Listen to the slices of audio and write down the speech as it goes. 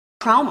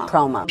Trauma.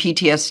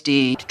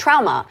 PTSD.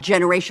 Trauma.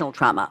 Generational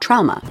trauma.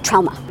 Trauma.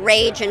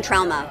 Rage and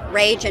trauma.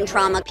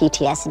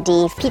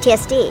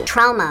 PTSD.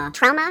 Trauma.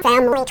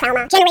 Family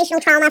trauma.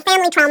 Generational trauma.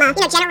 Family trauma.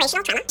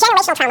 Generational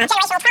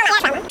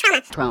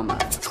trauma.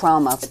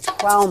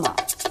 Trauma.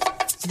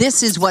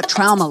 This is what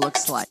trauma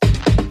looks like.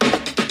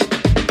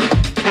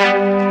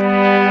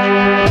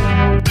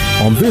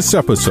 On this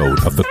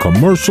episode of The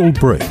Commercial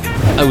Break.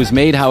 I was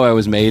made how I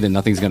was made and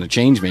nothing's going to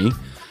change me.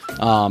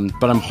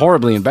 But I'm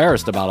horribly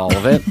embarrassed about all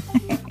of it.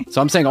 So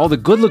I'm saying all the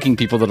good-looking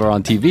people that are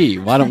on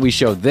TV, why don't we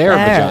show their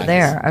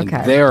vaginas and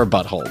their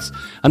buttholes?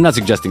 I'm not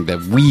suggesting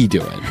that we do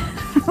it.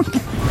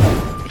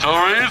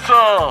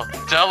 Teresa,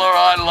 tell her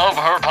I love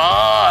her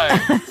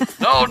pie.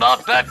 No,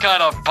 not that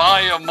kind of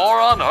pie, you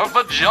moron. Her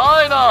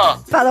vagina.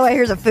 By the way,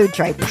 here's a food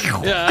tray.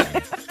 Yeah,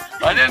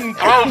 I didn't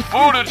throw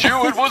food at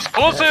you. It was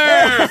pussy.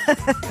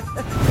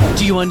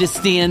 Do you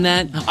understand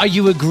that? Are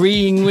you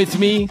agreeing with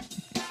me?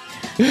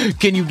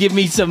 Can you give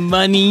me some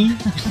money?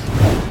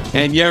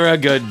 And you're a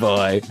good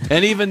boy.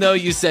 And even though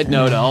you said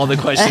no to all the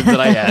questions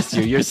that I asked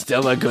you, you're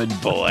still a good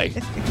boy.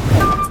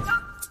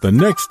 The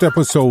next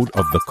episode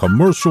of The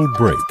Commercial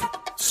Break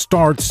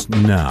starts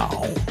now.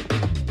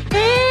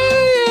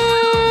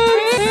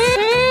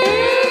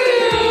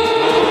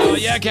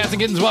 Yeah, cats and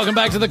kittens, welcome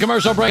back to The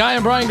Commercial Break. I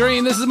am Brian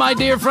Green. This is my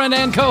dear friend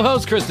and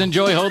co-host, Kristen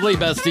Joy Hoadley.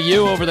 Best to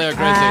you over there,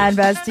 Chrissy. And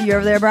best to you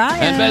over there, Brian.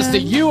 And best to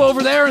you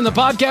over there in the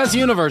podcast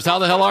universe. How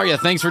the hell are you?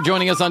 Thanks for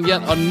joining us on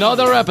yet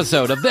another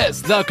episode of this,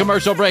 The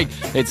Commercial Break.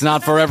 It's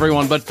not for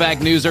everyone, but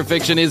fact, news, or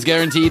fiction is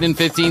guaranteed in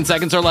 15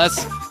 seconds or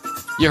less.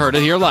 You heard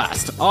it here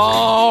last.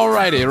 All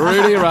righty,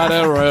 Rudy,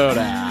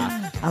 Rudy.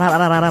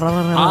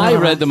 I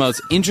read the most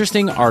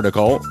interesting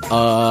article,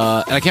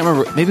 and I can't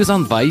remember, maybe it was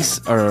on Vice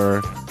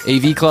or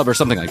AV Club or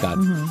something like that.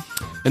 Mm-hmm.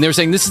 And they were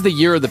saying this is the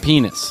year of the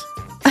penis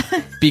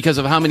because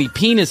of how many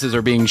penises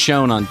are being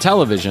shown on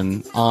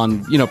television,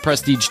 on,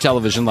 prestige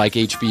television like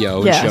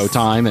HBO and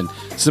Showtime and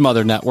some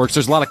other networks.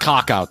 There's a lot of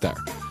cock out there.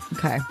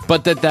 Okay.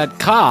 But that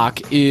cock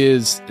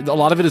is, a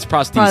lot of it is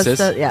prosthesis.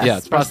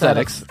 It's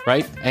prosthetics,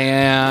 right?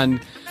 And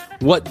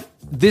what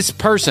this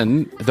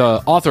person,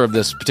 the author of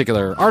this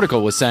particular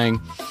article, was saying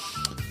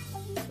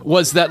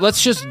was that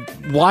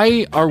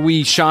why are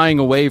we shying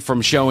away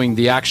from showing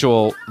the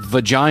actual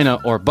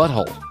vagina or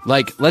butthole?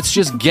 Like, let's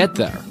just get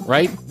there,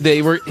 right?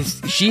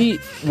 She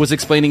was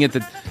explaining it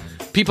that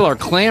people are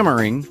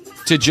clamoring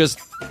to just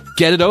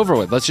get it over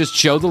with. Let's just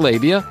show the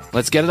labia,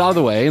 let's get it out of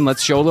the way, and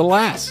let's show a little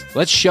ass.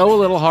 Let's show a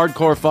little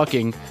hardcore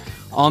fucking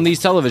on these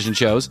television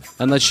shows,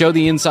 and let's show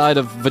the inside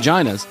of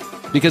vaginas,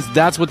 because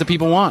that's what the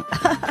people want.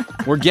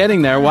 We're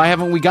getting there. Why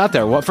haven't we got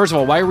there? Well, first of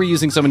all, why are we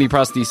using so many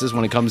prostheses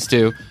when it comes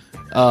to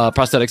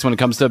prosthetics, when it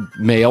comes to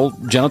male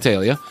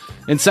genitalia?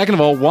 And second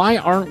of all, why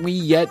aren't we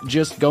yet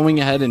just going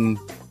ahead and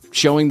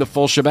showing the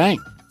full shebang?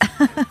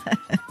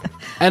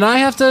 And I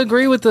have to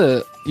agree with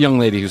the young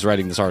lady who's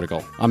writing this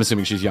article. I'm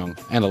assuming she's young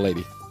and a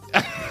lady.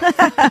 I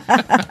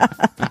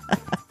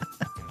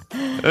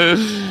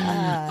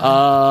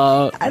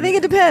think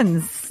it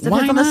depends.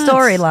 Depends on the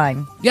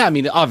storyline. Yeah, I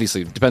mean,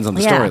 obviously, it depends on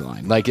the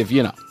storyline. Like, if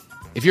you're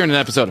in an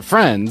episode of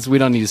Friends, we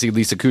don't need to see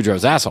Lisa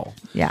Kudrow's asshole.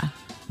 Yeah.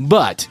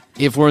 But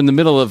if we're in the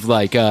middle of,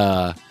 like,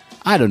 I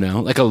don't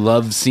know, like a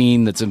love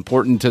scene that's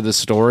important to the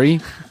story,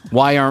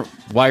 why are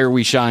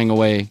we shying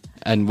away,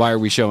 and why are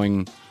we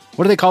showing,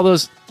 what do they call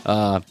those?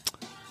 A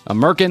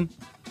merkin?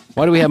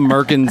 Why do we have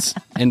merkins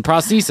and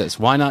prosthesis?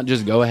 Why not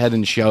just go ahead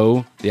and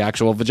show the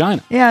actual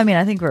vagina? Yeah, I mean,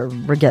 I think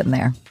we're getting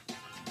there.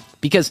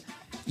 Because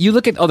you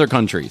look at other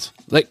countries,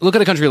 like look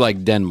at a country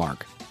like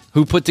Denmark,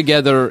 who put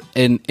together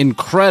an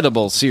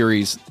incredible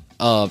series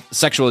of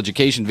sexual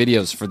education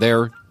videos for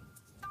their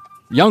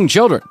young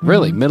children,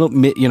 really,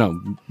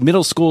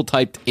 middle school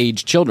type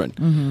age children.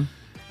 Mm-hmm.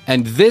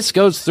 And this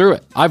goes through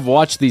it. I've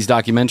watched these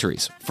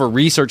documentaries for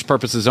research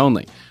purposes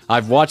only.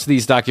 I've watched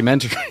these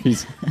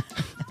documentaries,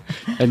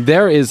 and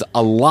there is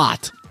a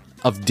lot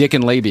of dick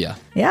and labia.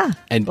 Yeah.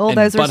 And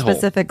those are butthole.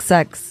 specific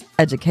sex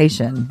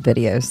education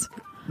videos.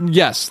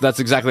 Yes, that's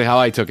exactly how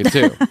I took it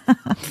too.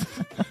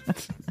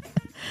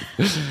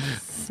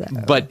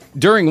 But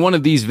during one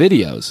of these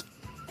videos,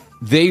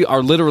 they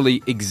are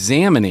literally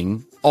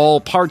examining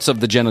all parts of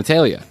the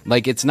genitalia.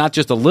 Like, it's not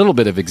just a little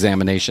bit of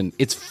examination,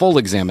 it's full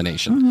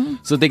examination.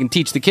 So they can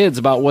teach the kids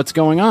about what's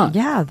going on.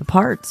 Yeah, the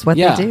parts, what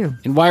they do.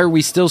 And why are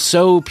we still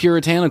so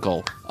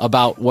puritanical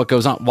about what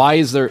goes on? Why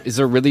is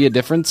there really a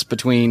difference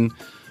between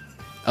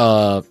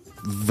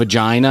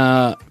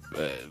vagina,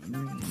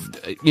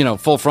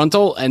 full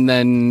frontal, and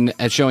then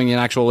showing an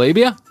actual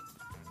labia?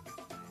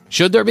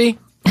 Should there be?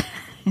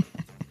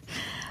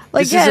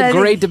 This is a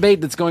great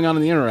debate that's going on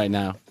the internet right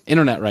now, and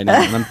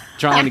I'm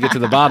trying to get to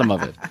the bottom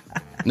of it.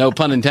 No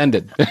pun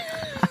intended.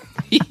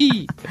 Wait,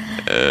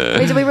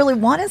 do we really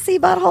want to see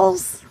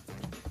buttholes?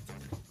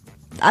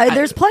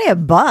 There's plenty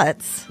of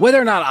butts.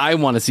 Whether or not I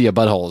want to see a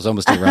butthole is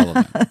almost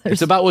irrelevant.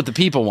 It's about what the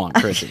people want,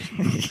 Chrissy.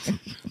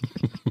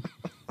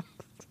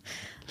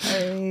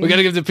 We got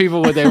to give the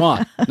people what they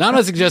want. Now, I'm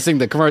not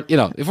suggesting if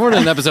we're in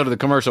an episode of The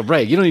Commercial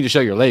Break, you don't need to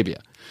show your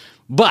labia.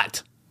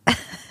 But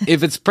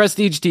if it's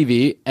prestige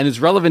TV and it's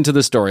relevant to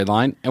the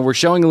storyline and we're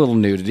showing a little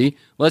nudity,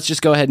 let's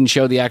just go ahead and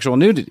show the actual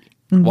nudity.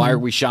 Mm-hmm.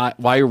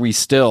 Why are we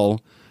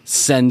still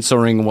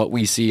censoring what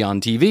we see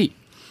on TV?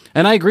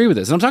 And I agree with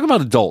this. And I'm talking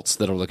about adults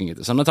that are looking at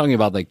this. I'm not talking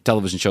about like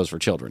television shows for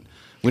children.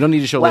 We don't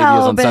need to show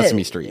labias on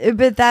Sesame Street.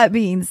 But that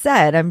being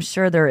said, I'm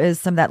sure there is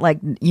some that, like,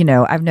 you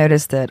know, I've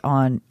noticed that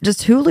on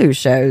just Hulu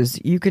shows,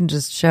 you can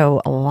just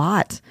show a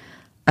lot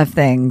of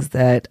things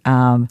that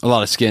a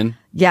lot of skin.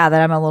 Yeah,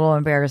 that I'm a little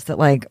embarrassed that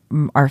like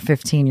our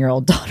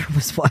 15-year-old daughter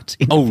was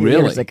watching a few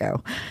years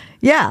ago.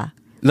 Yeah.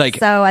 Like,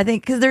 so I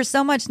think because there's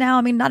so much now.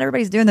 I mean, not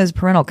everybody's doing those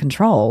parental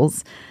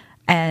controls.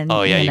 And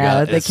you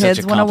know, the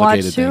kids want to watch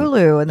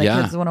Hulu and the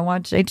kids want to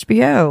watch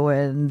HBO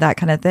and that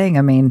kind of thing.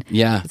 I mean,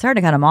 it's hard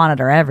to kind of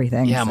monitor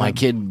everything. Yeah, my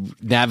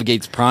kid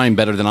navigates Prime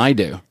better than I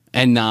do.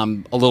 And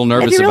I'm a little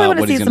nervous about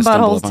what he's going to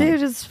stumble upon. Too,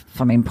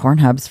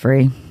 Pornhub's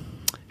free.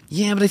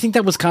 Yeah, but I think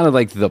that was kind of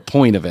like the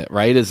point of it,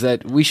 right? Is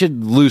that we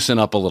should loosen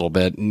up a little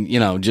bit and, you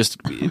know, just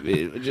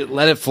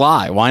let it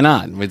fly. Why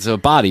not? It's a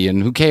body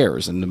and who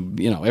cares? And,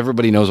 you know,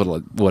 everybody knows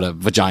what a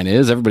vagina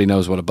is. Everybody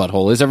knows what a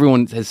butthole is.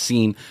 Everyone has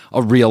seen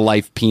a real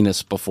life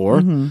penis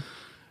before. Mm-hmm.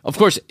 Of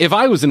course, if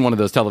I was in one of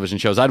those television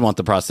shows, I'd want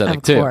the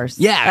prosthetic too. Of course.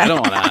 Yeah, I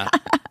don't want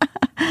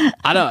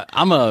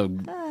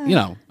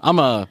to. I'm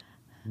a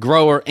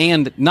grower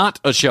and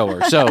not a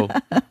shower. So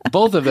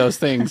both of those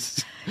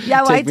things.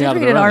 Yeah, well, I did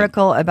read an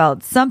article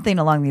about something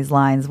along these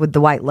lines with the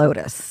White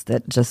Lotus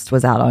that just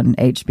was out on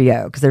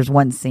HBO, because there's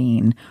one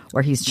scene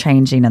where he's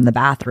changing in the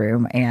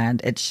bathroom and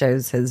it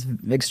shows his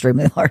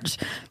extremely large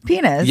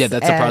penis. Yeah,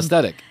 that's a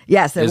prosthetic.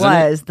 Yes, it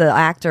was. The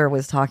actor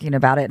was talking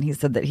about it and he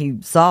said that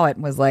he saw it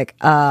and was like,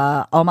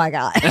 oh my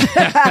God.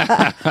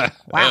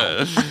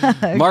 Wow.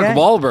 Okay. Mark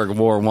Wahlberg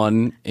wore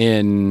one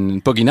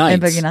in Boogie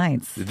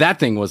Nights. That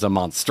thing was a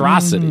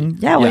monstrosity.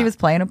 Mm-hmm. Yeah, he was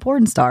playing a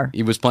porn star.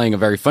 He was playing a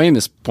very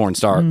famous porn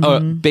star.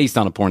 Based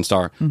on a porn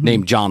star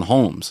named John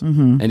Holmes.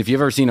 Mm-hmm. And if you've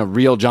ever seen a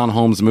real John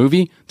Holmes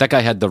movie, that guy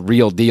had the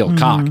real deal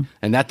cock.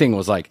 And that thing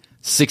was like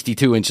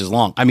 62 inches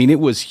long. I mean, it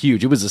was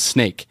huge. It was a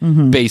snake,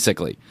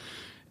 basically.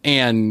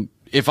 And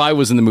if I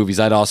was in the movies,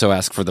 I'd also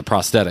ask for the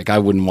prosthetic. I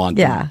wouldn't want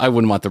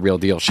the real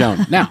deal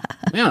shown. Now,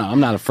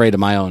 I'm not afraid of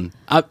my own.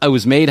 I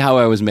was made how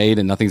I was made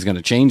and nothing's going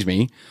to change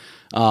me.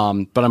 But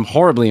I'm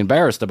horribly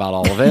embarrassed about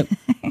all of it.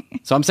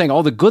 So I'm saying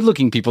all the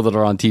good-looking people that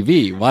are on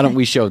TV, why don't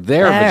we show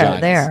their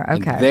vaginas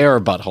and their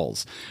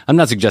buttholes? I'm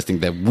not suggesting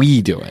that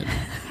we do it.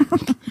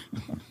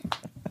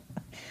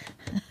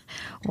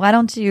 Why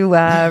don't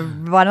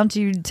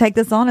you take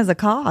this on as a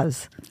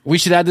cause? We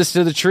should add this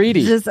to the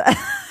treaty.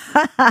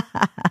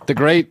 The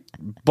great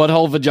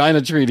butthole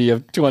vagina treaty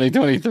of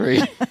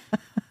 2023.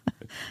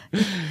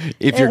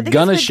 If you're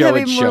gonna show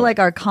it, more like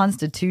our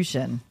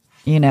Constitution,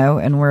 you know,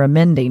 and we're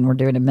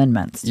doing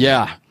amendments.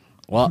 Yeah.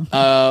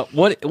 Well,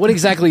 what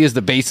exactly is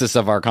the basis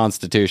of our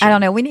Constitution? I don't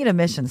know. We need a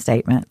mission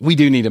statement. We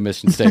do need a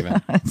mission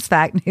statement. It's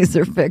fact, news,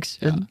 or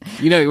fiction.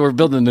 Yeah. You know, we're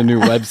building a new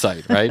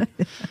website, right?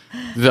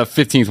 The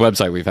 15th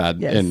website we've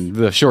had in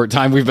the short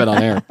time we've been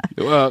on air.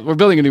 We're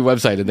building a new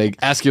website, and they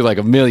ask you like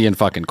a million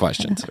fucking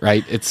questions,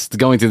 right? It's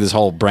going through this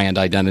whole brand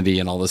identity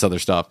and all this other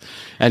stuff.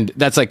 And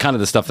that's like kind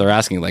of the stuff they're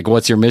asking, like,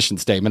 what's your mission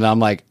statement? And I'm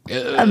like...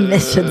 a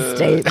mission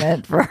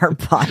statement for our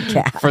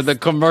podcast. For the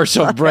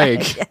commercial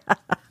break. Yeah.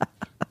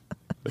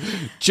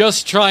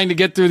 Just trying to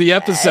get through the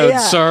episode,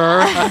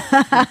 sir.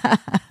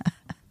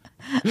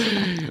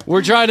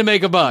 We're trying to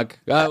make a buck.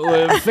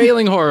 We're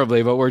failing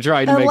horribly, but we're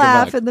trying to make a buck.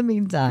 Laugh in the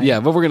meantime.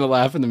 Yeah, but we're going to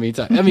laugh in the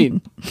meantime. I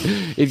mean,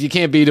 if you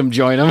can't beat them,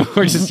 join them.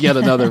 We're just yet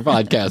another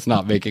podcast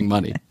not making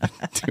money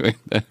doing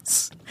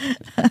this.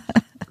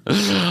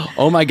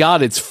 Oh my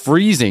God, it's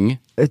freezing.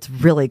 It's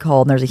really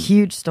cold, and there's a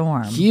huge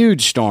storm.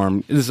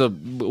 This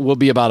will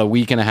be about a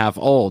week and a half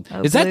old.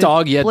 Is that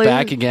dog yet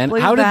back again?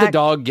 How did the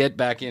dog get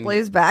back in?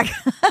 Blue's back.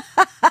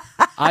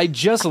 I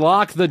just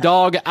locked the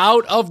dog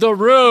out of the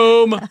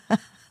room,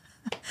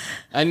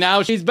 and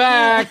now she's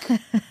back.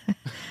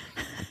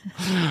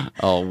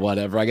 Oh,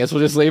 whatever. I guess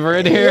we'll just leave her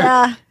in here.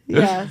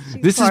 Yeah.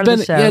 This has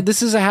been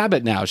this is a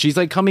habit now. She's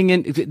like coming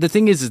in. The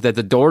thing is that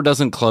the door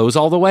doesn't close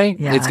all the way.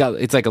 Yeah.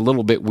 It's like a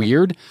little bit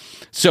weird.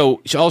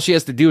 So all she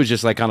has to do is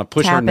just like kind of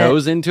push her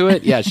nose into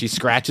it. Yeah, she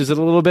scratches it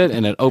a little bit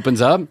and it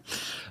opens up.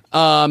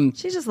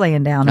 She's just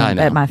laying down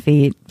at my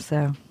feet.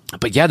 So,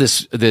 but yeah,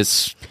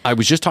 this I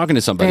was just talking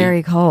to somebody.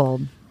 Very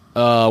cold.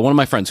 One of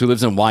my friends who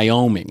lives in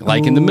Wyoming,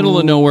 like in the middle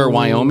of nowhere,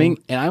 Wyoming.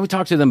 And I would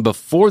talk to them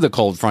before the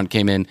cold front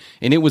came in,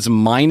 and it was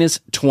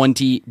minus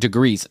 20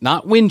 degrees.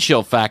 Not wind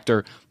chill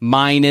factor,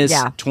 minus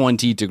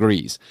 20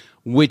 degrees,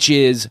 which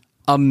is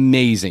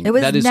amazing. It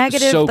was that is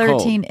negative so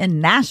 13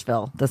 in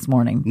Nashville this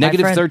morning.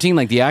 Negative 13,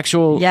 like the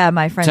actual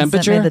my friend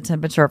temperature? sent me the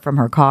temperature from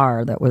her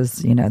car that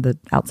was, you know, the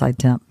outside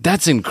temp.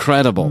 That's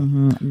incredible.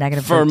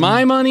 Negative For 13.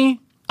 my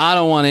money, I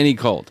don't want any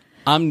cold.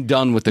 I'm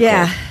done with the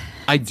cold.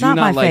 I do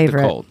not like the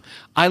cold.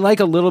 I like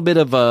a little bit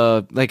of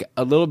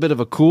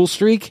a cool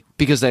streak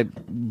because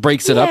that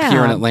breaks it up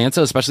here in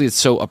Atlanta, especially it's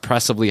so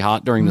oppressively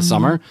hot during the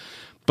summer.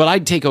 But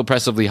I'd take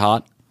oppressively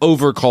hot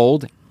over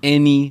cold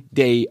any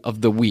day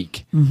of the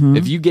week.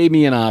 If you gave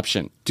me an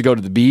option to go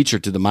to the beach or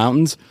to the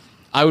mountains,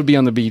 I would be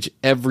on the beach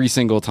every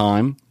single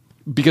time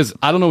because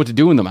I don't know what to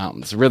do in the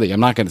mountains. Really, I'm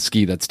not going to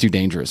ski. That's too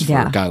dangerous for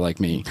a guy like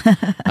me.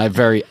 I have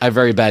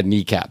very bad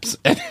kneecaps,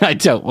 and I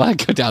don't want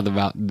to go down the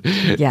mountain.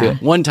 Yeah.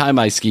 One time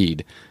I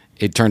skied,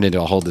 it turned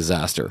into a whole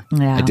disaster.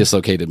 Yeah. I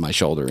dislocated my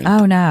shoulder.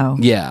 Oh no!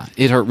 Yeah,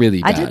 it hurt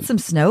really bad. I did some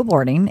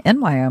snowboarding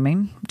in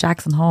Wyoming,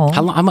 Jackson Hole.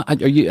 How long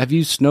have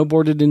you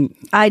snowboarded in?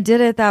 I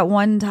did it that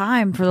one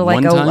time for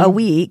like a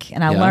week,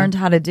 and I learned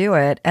how to do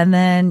it. And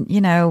then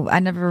I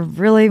never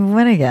really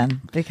went again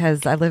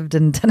because I lived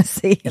in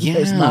Tennessee, and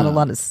there's not a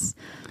lot of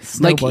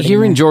snowboarding. Like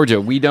here in Georgia,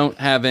 we don't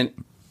have any.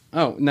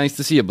 Oh, nice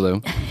to see you,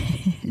 Blue.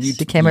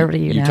 She came over to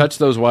you. You touch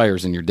those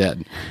wires and you're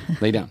dead.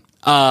 Lay down.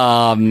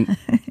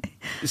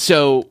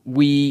 So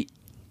we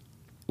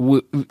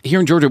here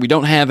in Georgia, we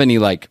don't have any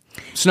like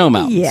snow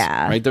mountains.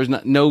 Yeah. Right. There's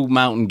no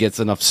mountain gets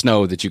enough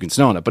snow that you can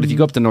snow on it. But if you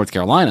go up to North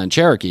Carolina and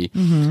Cherokee,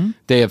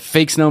 they have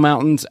fake snow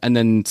mountains, and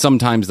then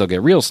sometimes they'll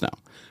get real snow.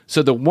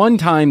 So the one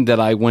time that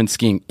I went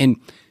skiing, and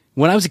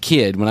when I was a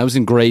kid, when I was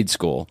in grade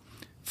school,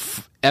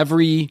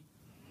 every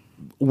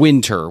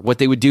winter, what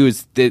they would do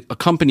is a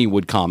company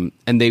would come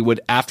and they would,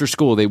 after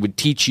school, they would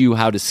teach you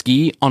how to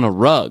ski on a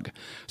rug.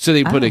 So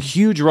they put a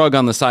huge rug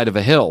on the side of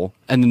a hill,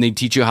 and then they'd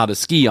teach you how to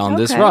ski on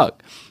this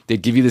rug.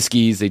 They'd give you the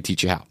skis, they'd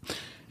teach you how.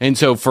 And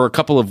so for a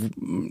couple of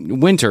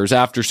winters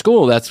after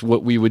school, that's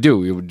what we would do.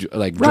 We would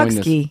like rug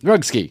join ski. This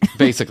rug ski,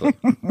 basically.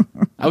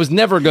 I was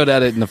never good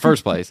at it in the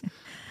first place.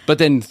 But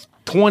then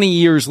 20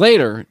 years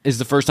later is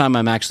the first time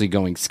I'm actually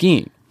going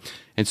skiing.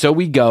 And so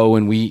we go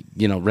and we,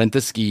 rent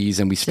the skis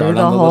and we start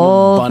on the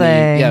little bunny.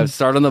 Thing. Yeah,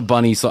 start on the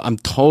bunny. So I'm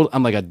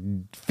like a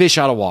fish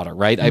out of water,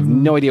 right? I have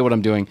no idea what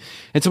I'm doing.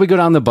 And so we go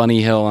down the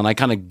bunny hill and I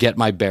kind of get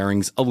my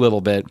bearings a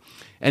little bit.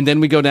 And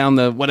then we go down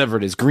the, whatever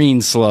it is, green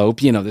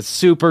slope, that's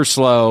super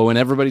slow, and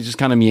everybody's just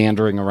kind of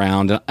meandering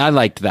around. And I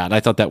liked that.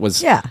 I thought that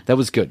was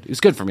good. It was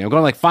good for me. I'm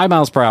going like 5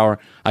 miles per hour.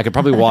 I could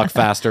probably walk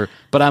faster,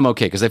 but I'm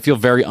okay because I feel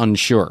very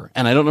unsure.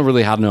 And I don't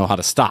really how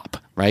to stop,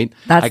 right?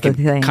 That's I can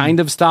the thing. kind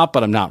of stop,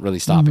 but I'm not really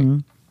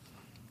stopping.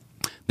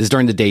 This is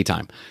during the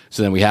daytime.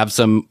 So then we have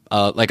some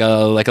like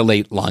a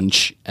late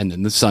lunch, and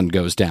then the sun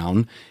goes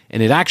down,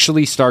 and it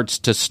actually starts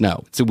to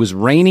snow. So it was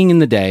raining in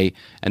the day,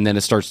 and then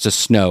it starts to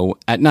snow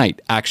at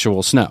night,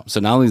 actual snow. So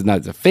not only is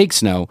it the fake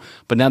snow,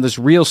 but now there's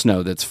real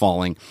snow that's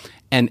falling.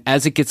 And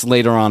as it gets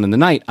later on in the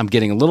night, I'm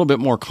getting a little bit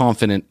more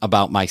confident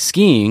about my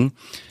skiing,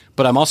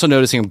 but I'm also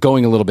noticing I'm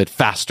going a little bit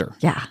faster.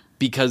 Yeah.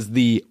 Because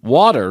the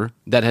water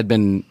that had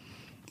been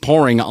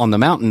pouring on the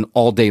mountain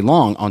all day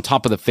long on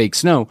top of the fake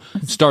snow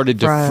started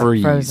to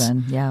freeze.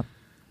 Frozen, yeah.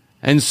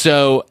 And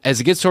so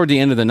as it gets toward the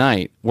end of the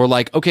night, we're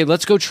like, okay,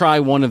 let's go try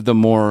one of the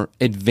more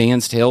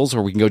advanced hills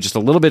where we can go just a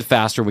little bit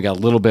faster. We got a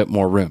little bit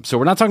more room. So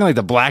we're not talking like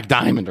the Black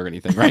Diamond or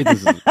anything, right?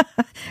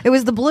 It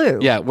was the blue.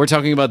 Yeah, we're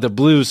talking about the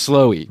blue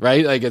slowy,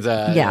 right? Like it's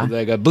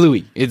like a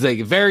bluey. It's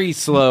like very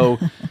slow,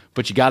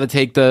 but you got to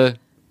take the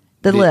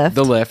lift.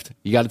 The lift.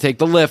 You got to take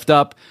the lift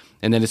up.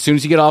 And then as soon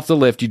as you get off the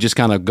lift, you just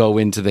kind of go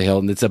into the hill.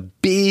 And it's a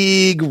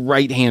big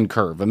right-hand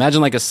curve. Imagine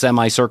like a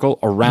semicircle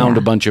around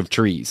a bunch of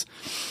trees.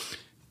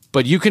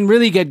 But you can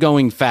really get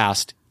going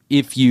fast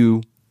if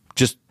you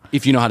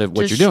know how to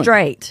what you're doing.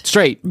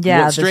 Straight.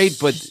 Yeah. Well, straight,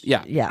 but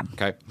yeah. Yeah.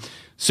 Okay.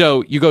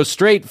 So you go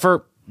straight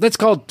for, let's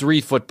call it 3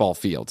 football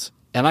fields.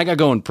 And I got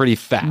going pretty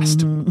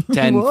fast, 10,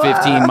 15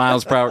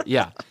 miles per hour.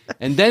 Yeah.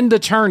 And then the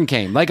turn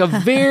came, like a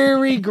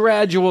very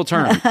gradual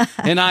turn.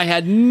 And I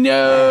had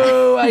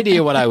no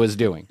idea what I was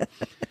doing.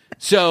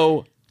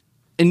 So,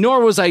 and nor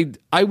was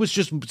I was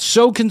just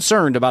so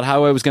concerned about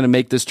how I was going to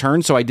make this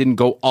turn so I didn't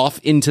go off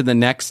into the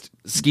next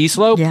ski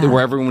slope where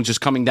everyone's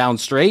just coming down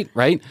straight,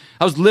 right?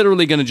 I was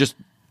literally going to just...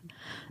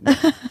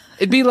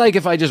 It'd be like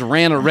if I just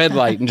ran a red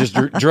light and just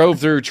drove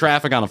through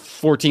traffic on a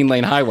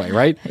 14-lane highway,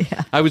 right?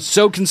 Yeah. I was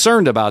so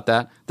concerned about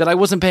that I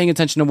wasn't paying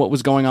attention to what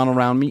was going on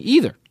around me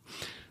either.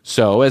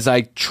 So as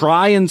I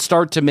try and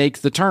start to make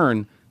the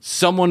turn,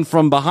 someone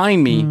from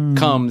behind me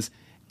comes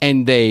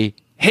and they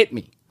hit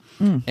me.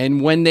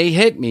 And when they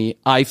hit me,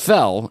 I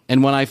fell.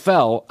 And when I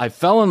fell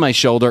on my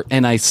shoulder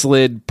and I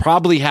slid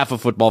probably half a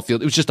football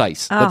field. It was just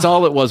ice. That's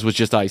all it was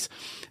just ice.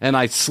 And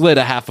I slid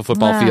a half a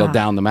football field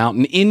down the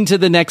mountain into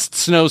the next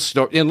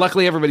snowstorm. And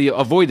luckily everybody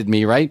avoided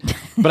me, right?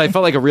 But I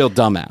felt like a real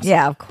dumbass.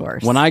 Yeah, of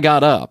course. When I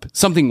got up,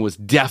 something was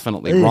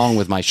definitely wrong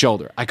with my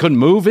shoulder. I couldn't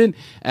move it,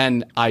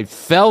 and I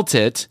felt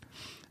it.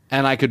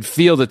 And I could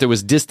feel that there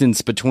was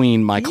distance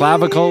between my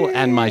clavicle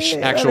and my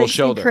actual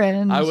shoulder.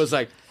 Cringe. I was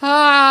like,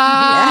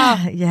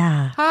 ah,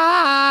 yeah.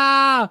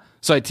 ah.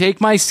 So I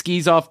take my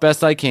skis off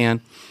best I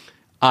can.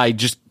 I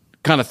just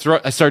kind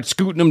of I start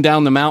scooting them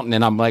down the mountain,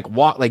 and I'm like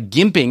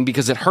gimping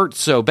because it hurts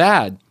so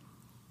bad.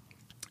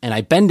 And I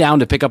bend down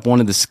to pick up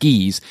one of the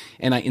skis,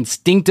 and I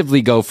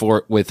instinctively go for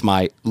it with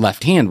my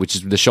left hand, which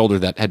is the shoulder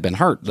that had been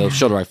hurt, the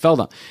shoulder I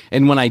fell on.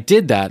 And when I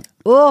did that,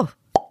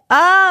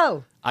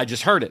 I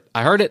just heard it.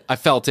 I heard it. I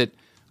felt it.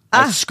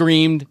 I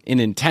screamed in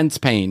intense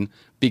pain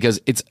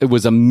because it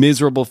was a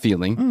miserable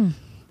feeling.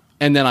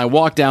 And then I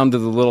walk down to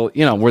the little,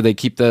 where they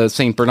keep the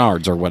St.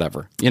 Bernards or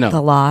whatever,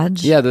 The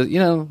lodge? Yeah,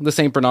 the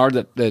St.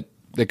 Bernard that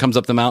comes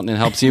up the mountain and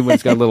helps you when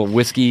it's got a little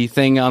whiskey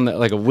thing on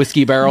like a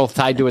whiskey barrel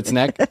tied to its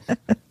neck.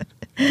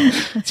 Do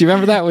you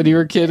remember that when you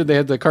were a kid and they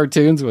had the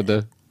cartoons with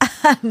the...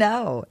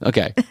 No.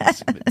 Okay.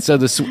 So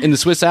in the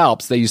Swiss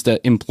Alps, they used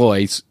to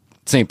employ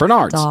St.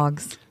 Bernards.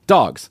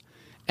 Dogs.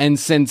 And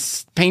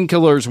since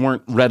painkillers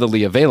weren't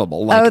readily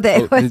available,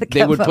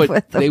 they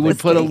would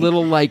put a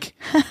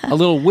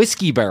little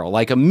whiskey barrel,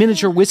 like a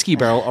miniature whiskey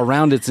barrel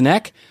around its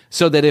neck,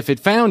 so that if it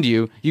found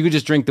you, you could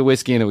just drink the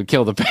whiskey and it would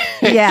kill the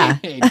pain. Yeah,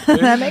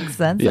 that makes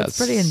sense. Yes. That's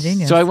pretty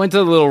ingenious. So I went to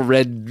the little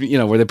red,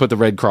 where they put the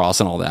red cross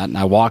and all that, and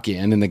I walk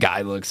in, and the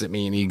guy looks at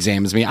me and he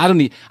examines me. I don't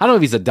know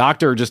if he's a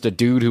doctor or just a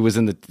dude who was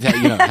in the,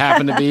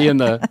 happened to be in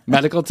the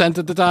medical tent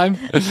at the time,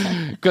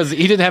 because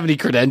he didn't have any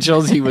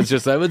credentials. He was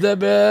just like, "What's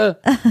up,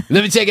 let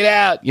me check it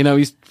out."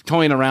 He's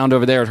toying around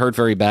over there. It hurt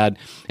very bad,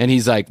 and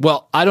he's like,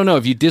 "Well, I don't know.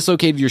 If you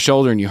dislocated your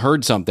shoulder and you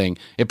heard something,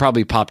 it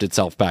probably popped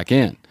itself back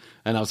in."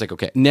 And I was like,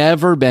 okay,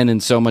 never been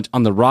in so much.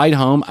 On the ride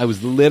home, I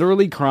was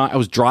literally crying. I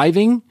was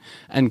driving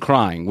and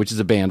crying, which is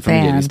a band from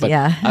the 80s. But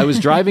yeah. I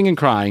was driving and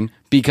crying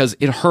because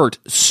it hurt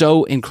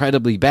so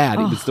incredibly bad.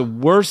 It was the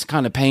worst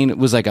kind of pain. It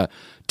was like a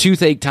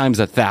toothache times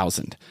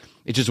 1,000.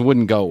 It just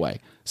wouldn't go away.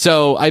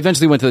 So I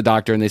eventually went to the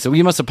doctor and they said, well,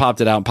 you must have popped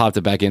it out and popped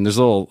it back in. There's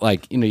a little,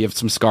 you have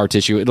some scar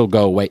tissue. It'll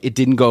go away. It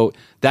didn't go.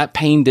 That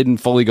pain didn't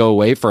fully go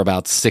away for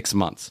about 6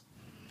 months.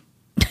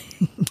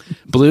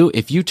 Blue,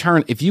 if you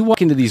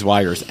walk into these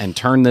wires and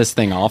turn this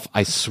thing off,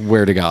 I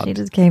swear to God. She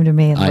just came to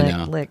me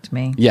and licked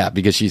me. Yeah,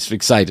 because she's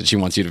excited. She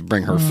wants you to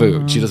bring her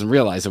food. She doesn't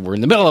realize that we're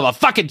in the middle of a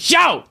fucking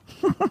show.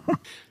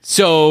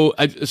 So,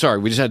 sorry,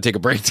 we just had to take a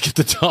break to get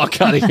the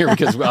dog out of here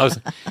because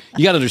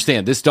you got to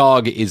understand, this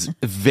dog is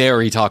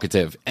very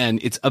talkative,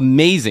 and it's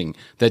amazing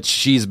that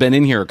she's been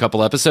in here a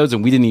couple episodes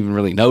and we didn't even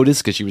really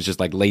notice because she was just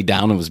like laid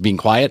down and was being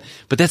quiet,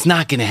 but that's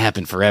not going to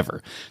happen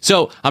forever.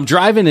 So I'm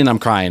driving and I'm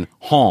crying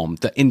home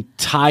the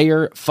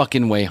entire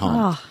fucking way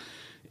home. Oh.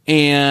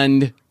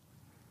 And,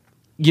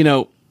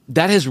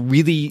 that has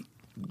really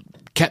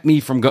kept me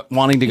from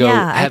wanting to go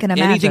have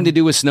anything to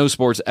do with snow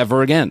sports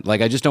ever again.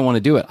 Like, I just don't want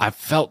to do it. I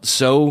felt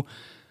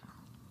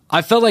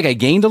like I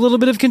gained a little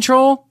bit of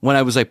control when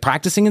I was like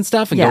practicing and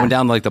stuff and going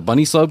down like the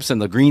bunny slopes and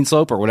the green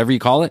slope or whatever you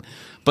call it.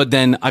 But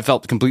then I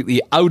felt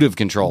completely out of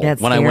control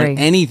when I went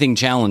anything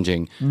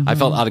challenging. Mm-hmm. I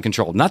felt out of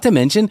control. Not to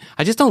mention,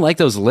 I just don't like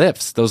those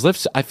lifts. Those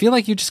lifts, I feel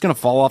like you're just going to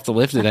fall off the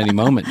lift at any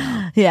moment.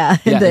 Yeah.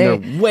 They're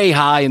way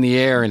high in the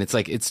air, and it's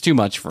like, it's too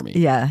much for me.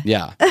 Yeah.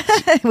 Yeah.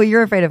 Well,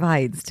 you're afraid of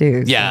heights,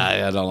 too. So.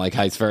 Yeah, I don't like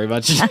heights very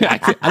much. I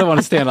don't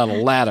want to stand on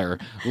a ladder,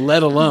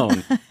 let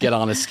alone get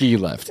on a ski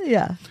lift.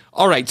 Yeah.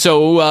 All right,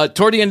 so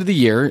toward the end of the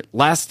year,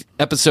 last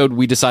episode,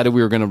 we decided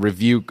we were going to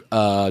review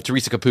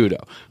Teresa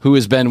Caputo, who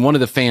has been one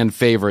of the fan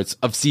favorites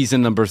of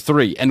season number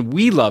 3. And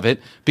we love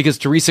it because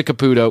Teresa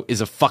Caputo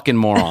is a fucking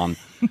moron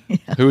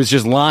who is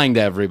just lying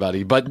to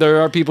everybody. But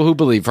there are people who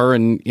believe her,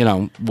 and,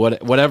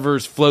 whatever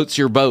floats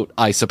your boat,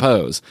 I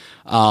suppose.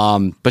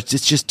 But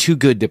it's just too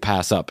good to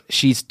pass up.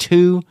 She's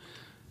too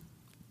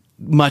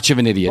much of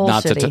an idiot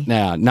not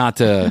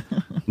to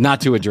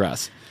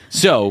address.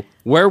 So,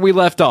 where we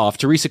left off,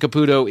 Teresa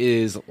Caputo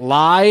is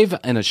live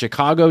in a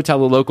Chicago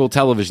local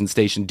television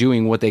station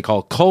doing what they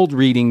call cold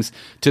readings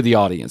to the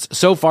audience.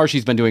 So far,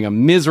 she's been doing a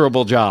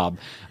miserable job,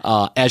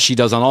 as she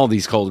does on all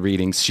these cold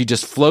readings. She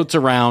just floats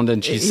around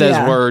and she says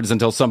words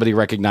until somebody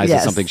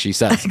recognizes something she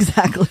says.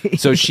 Exactly.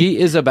 So she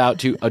is about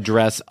to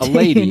address a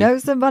lady. Do you know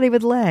somebody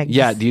with legs?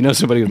 Yeah, do you know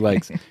somebody with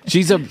legs?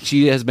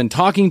 She has been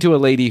talking to a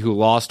lady who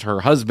lost her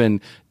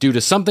husband due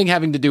to something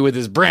having to do with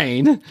his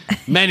brain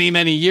many,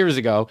 many years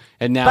ago,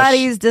 and now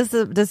he's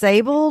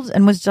disabled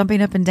and was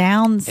jumping up and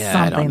down. Yeah, something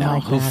I don't know.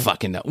 Like Who that.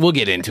 fucking knows? We'll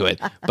get into it.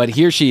 But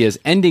here she is,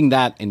 ending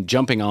that and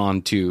jumping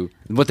on to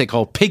what they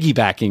call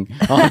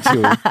piggybacking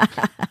onto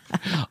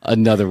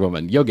another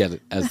woman. You'll get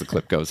it as the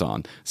clip goes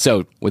on.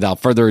 So,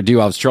 without further ado,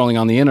 I was trolling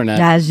on the internet.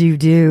 As you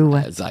do.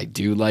 As I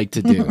do like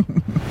to do.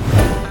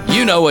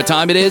 You know what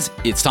time it is.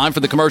 It's time for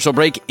the commercial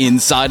break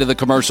inside of the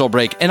commercial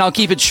break. And I'll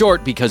keep it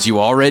short because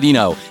you already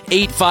know.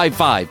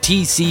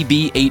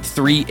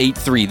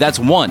 855-TCB-8383. That's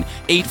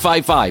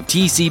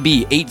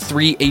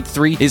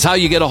 1-855-TCB-8383 is how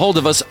you get a hold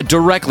of us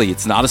directly.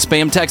 It's not a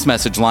spam text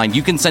message line.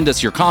 You can send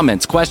us your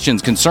comments,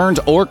 questions, concerns,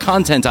 or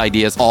content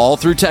ideas all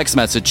through text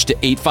message to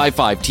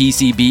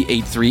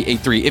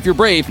 855-TCB-8383. If you're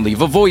brave,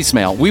 leave a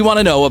voicemail. We want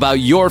to know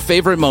about your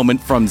favorite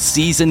moment from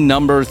season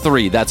number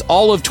 3. That's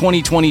all of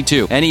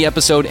 2022. Any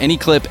episode, any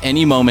clip,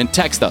 any moment,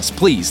 text us.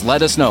 Please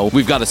let us know.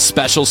 We've got a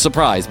special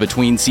surprise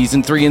between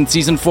season 3 and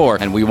season 4,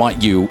 and we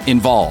want you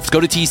involved.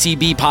 Go to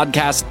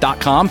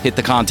tcbpodcast.com, hit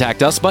the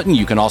contact us button.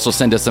 You can also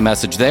send us a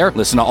message there,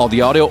 listen to all the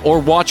audio, or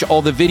watch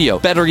all the video.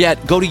 Better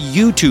yet, go to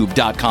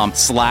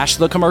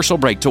youtube.com/the commercial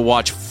break to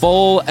watch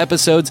full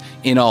episodes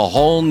in a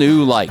whole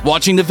new light.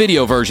 Watching the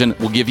video version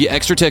will give you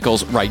extra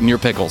tickles right in your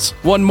pickles.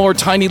 One more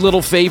tiny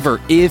little favor.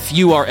 If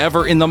you are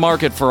ever in the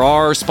market for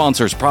our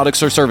sponsors,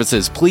 products, or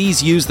services,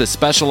 please use the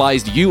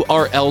specialized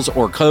URL URLs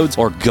or codes,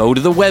 or go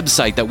to the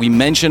website that we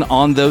mention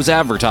on those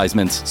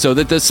advertisements so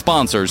that the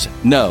sponsors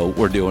know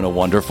we're doing a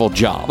wonderful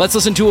job. Let's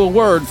listen to a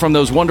word from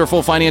those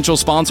wonderful financial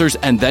sponsors,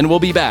 and then we'll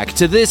be back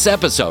to this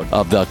episode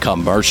of the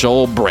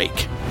Commercial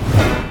Break.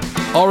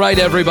 All right,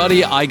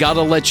 everybody, I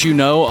gotta let you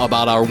know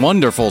about our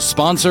wonderful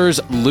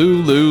sponsors,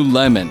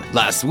 Lululemon.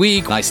 Last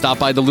week, I stopped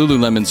by the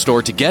Lululemon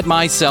store to get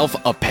myself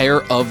a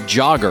pair of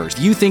joggers.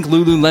 You think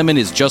Lululemon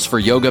is just for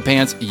yoga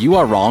pants? You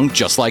are wrong,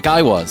 just like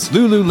I was.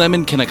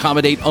 Lululemon can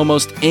accommodate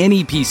almost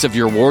any piece of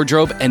your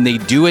wardrobe, and they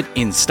do it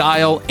in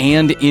style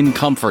and in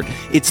comfort.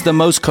 It's the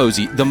most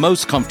cozy, the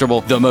most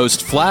comfortable, the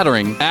most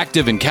flattering,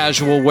 active and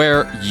casual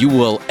wear you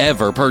will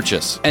ever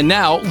purchase. And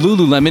now,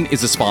 Lululemon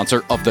is a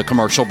sponsor of the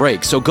Commercial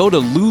Break, so go to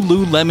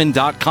lululemon.com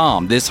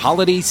this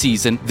holiday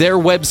season. Their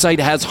website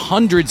has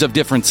hundreds of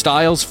different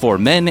styles for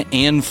men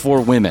and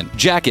for women.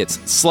 Jackets,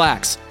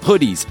 slacks,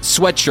 hoodies,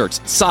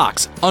 sweatshirts,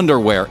 socks,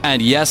 underwear,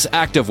 and yes,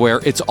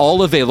 activewear. It's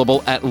all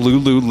available at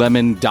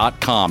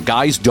lululemon.com.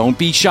 Guys, don't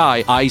be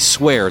shy. I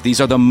swear, these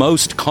are the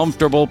most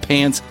comfortable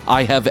pants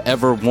I have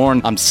ever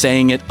worn. I'm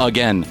saying it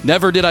again.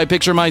 Never did I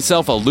picture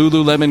myself a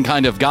Lululemon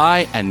kind of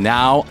guy, and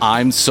now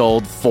I'm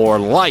sold for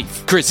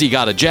life. Chrissy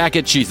got a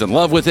jacket. She's in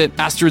love with it.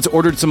 Astrid's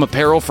ordered some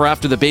apparel for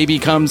after the baby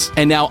comes,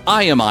 and now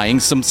I am eyeing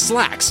some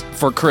slacks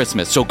for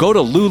Christmas. So go to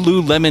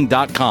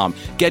lululemon.com.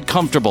 Get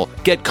comfortable,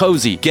 get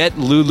cozy, get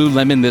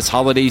Lululemon this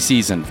holiday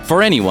season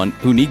for anyone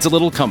who needs a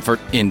little comfort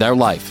in their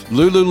life.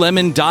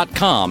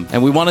 Lululemon.com,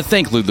 and we want to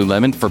thank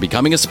Lululemon for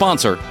becoming a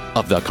sponsor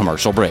of the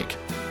Commercial Break.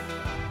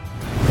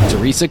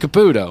 Teresa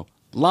Caputo,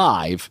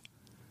 live,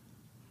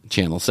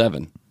 Channel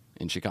 7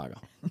 in Chicago.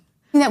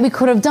 That we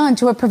could have done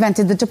to have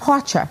prevented the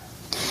departure.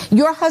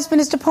 Your husband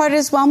is departed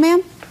as well,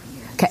 ma'am?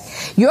 Okay.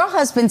 Your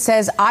husband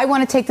says, I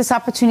want to take this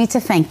opportunity to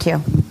thank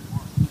you.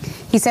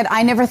 He said,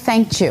 I never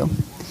thanked you.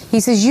 He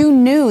says, you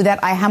knew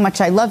that how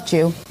much I loved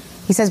you.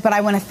 He says, but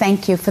I want to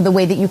thank you for the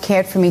way that you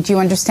cared for me. Do you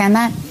understand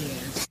that?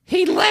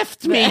 He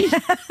left me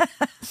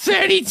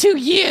 32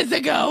 years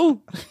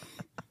ago.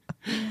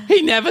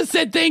 He never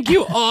said thank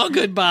you or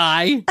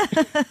goodbye.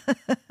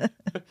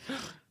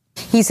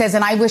 He says,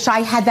 and I wish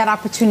I had that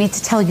opportunity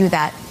to tell you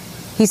that.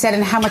 He said,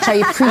 and how much I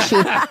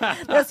appreciate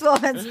this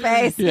woman's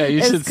face. Yeah,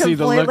 you should see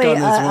the look on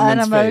this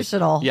woman's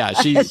unemotional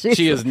face. Yeah,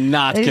 she is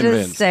not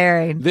convinced. Just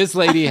staring. This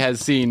lady has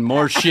seen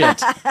more shit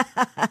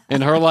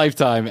in her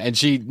lifetime, and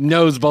she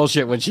knows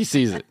bullshit when she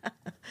sees it.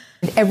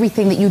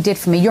 Everything that you did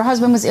for me. Your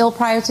husband was ill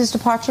prior to his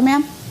departure,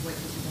 ma'am?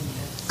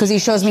 Because he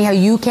shows me how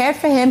you cared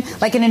for him,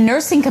 like in a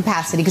nursing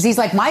capacity. Because he's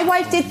like, my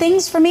wife did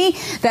things for me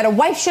that a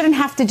wife shouldn't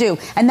have to do.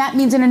 And that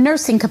means in a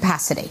nursing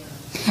capacity.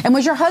 And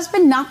was your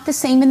husband not the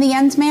same in the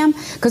end, ma'am?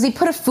 Because he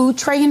put a food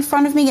tray in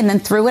front of me and then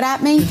threw it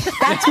at me.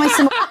 That's my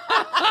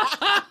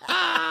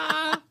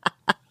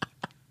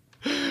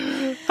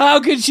How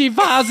could she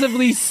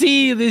possibly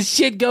see this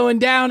shit going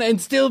down and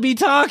still be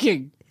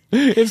talking?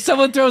 If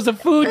someone throws a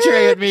food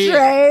tray at me,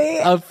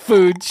 a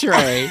food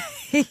tray,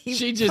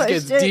 she just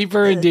gets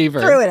deeper and deeper.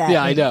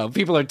 Yeah, I know.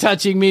 People are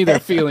touching me. They're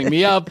feeling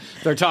me up.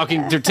 They're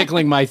talking. They're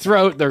tickling my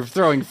throat. They're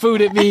throwing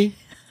food at me.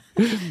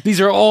 These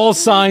are all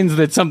signs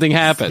that something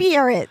happened.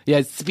 Spirit.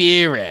 Yeah,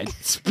 spirit.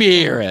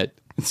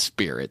 It's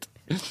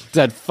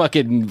that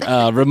fuking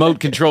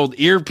remote-controlled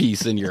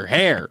earpiece in your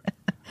hair.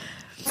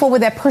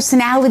 With that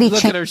personality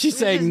change. Look at her. She's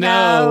saying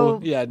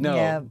no. Yeah, no.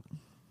 Yeah.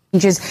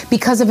 Changes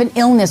because of an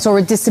illness or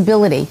a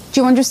disability.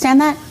 Do you understand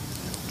that?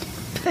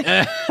 This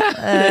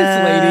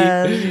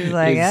lady she's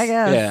like, I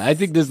guess. Yeah, I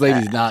think this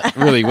lady's not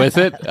really with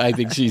it. I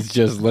think she's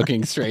just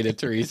looking straight at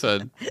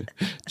Teresa,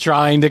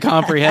 trying to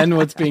comprehend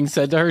what's being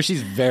said to her.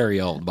 She's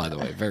very old, by the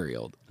way, very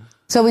old.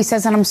 So he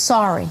says, and I'm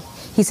sorry.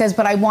 He says,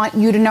 but I want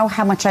you to know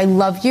how much I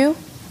love you,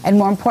 and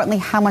more importantly,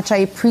 how much I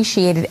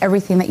appreciated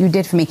everything that you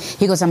did for me.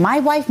 He goes, and my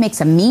wife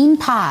makes a mean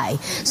pie.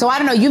 So I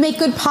don't know, you make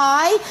good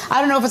pie?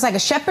 I don't know if it's like a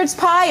shepherd's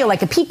pie or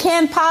like a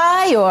pecan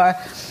pie, or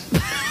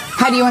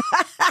how do you...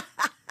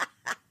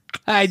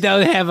 I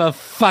don't have a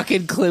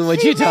fucking clue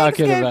what you're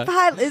talking about.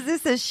 Pie. Is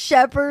this a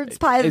shepherd's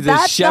pie? Is it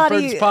a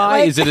shepherd's pie?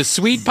 Like, is it a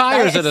sweet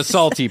pie or is it a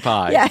salty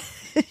pie? Yeah.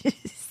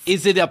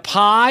 Is it a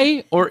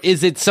pie or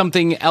is it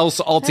something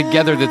else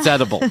altogether that's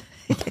edible?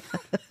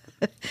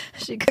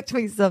 She cooked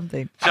me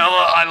something. Tell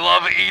her I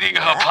love eating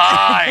her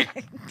pie.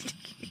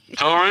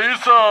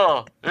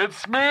 Teresa,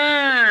 it's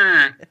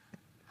me.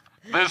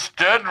 This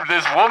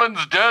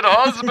woman's dead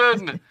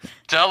husband.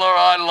 Tell her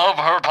I love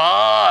her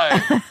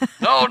pie.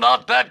 No,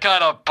 not that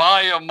kind of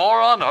pie, you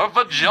moron. Her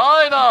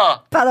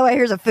vagina. By the way,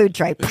 here's a food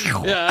tray.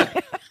 Yeah.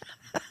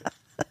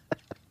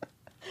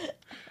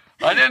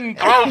 I didn't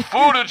throw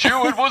food at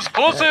you. It was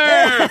pussy.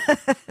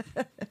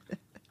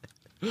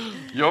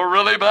 You're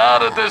really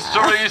bad at this,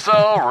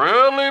 Teresa.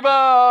 Really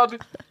bad.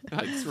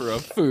 I threw a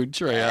food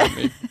tray at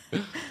me.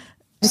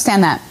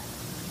 Understand that.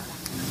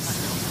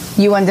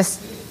 You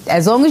understand.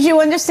 As long as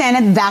you understand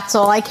it, that's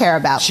all I care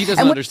about. She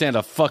doesn't understand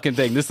a fucking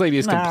thing. This lady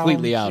is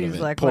completely out of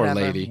it. Like, poor whatever.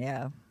 Lady.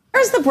 Yeah.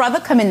 Where's the brother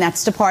come in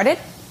that's departed?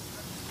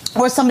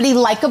 Or somebody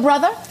like a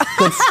brother?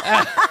 Good.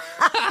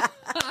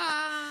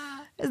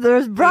 Is there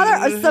a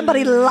brother or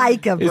somebody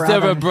like a brother? Is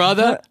there a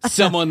brother?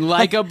 Someone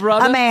like a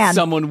brother? A man.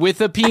 Someone with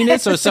a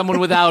penis or someone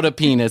without a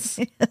penis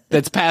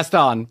that's passed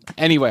on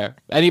anywhere?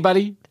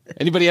 Anybody?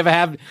 Anybody ever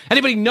have?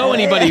 Anybody know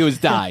anybody who's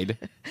died?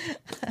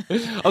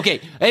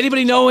 Okay.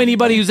 Anybody know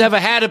anybody who's ever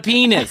had a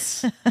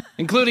penis,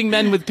 including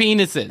men with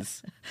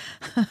penises?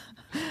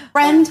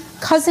 Friend,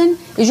 cousin,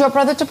 is your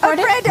brother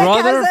departed?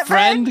 Brother,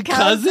 friend,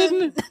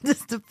 cousin?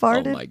 Just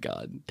departed. Oh my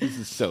God. This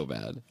is so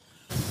bad.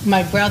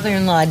 My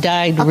brother-in-law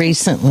died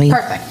recently.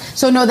 Perfect.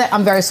 So know that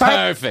I'm very sorry.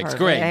 Perfect.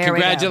 Great.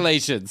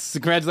 Congratulations.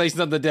 Congratulations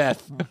on the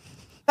death.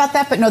 About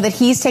that, but know that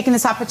he's taken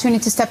this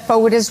opportunity to step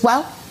forward as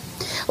well.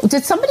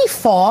 Did somebody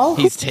fall?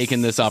 He's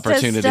taken this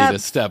opportunity to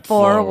step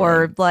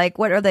forward. Like,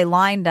 what are they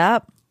lined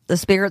up? The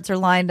spirits are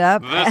lined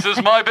up. This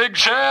is my big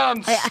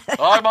chance.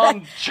 I'm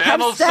on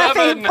Channel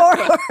 7.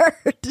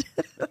 Forward.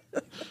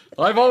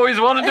 I've always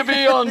wanted to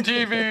be on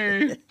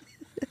TV.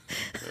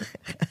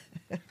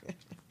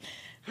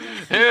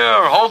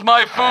 Here, hold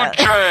my food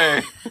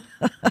tray.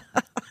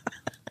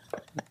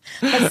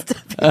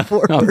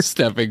 I'm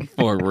stepping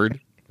forward.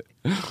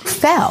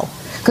 Fell.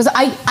 Because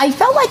I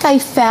felt like I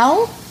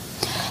fell.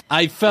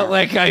 I felt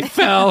like I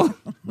fell.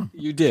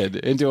 You did,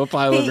 into a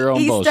pile of your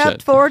own bullshit. He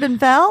stepped forward and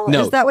fell?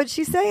 No. Is that what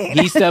she's saying?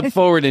 He stepped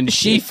forward and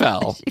she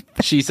fell.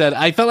 She said,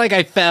 I felt like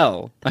I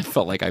fell. I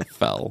felt like I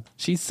fell.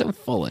 She's so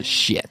full of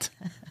shit.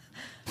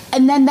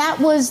 And then that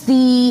was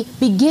the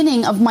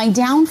beginning of my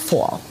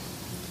downfall.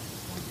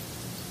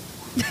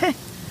 That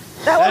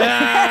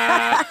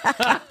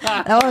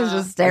was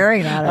just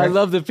staring at her. I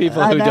love the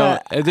people who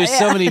don't. There's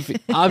so many.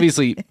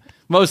 Obviously,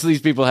 most of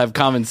these people have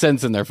common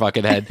sense in their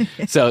fucking head.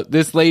 So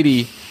this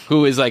lady,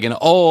 who is like an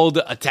old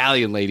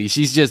Italian lady,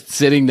 she's just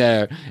sitting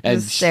there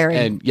and staring.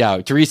 And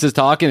yeah, Teresa's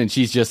talking and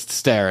she's just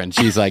staring.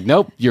 She's like,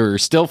 "Nope, you're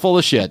still full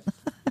of shit."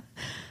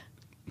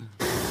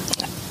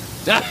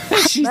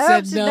 She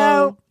said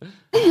no.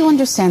 How do you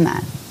understand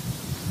that?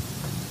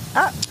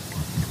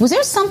 Was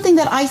there something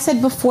that I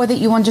said before that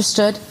you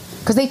understood?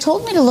 Because they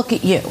told me to look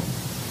at you.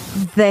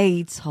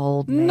 They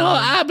told me. No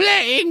habla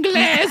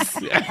inglés.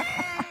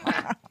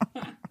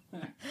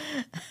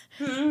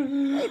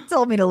 They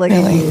told me to look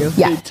at you.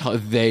 Yeah. They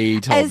told me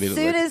to As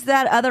soon look. as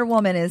that other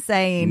woman is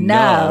saying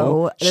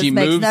no, this she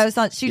makes moves, no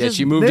sense. She just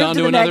she moved on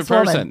to the another next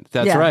woman. person.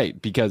 That's right,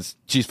 because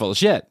she's full of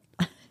shit.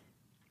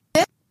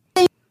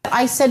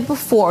 I said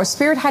before,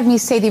 Spirit had me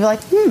say, they were like,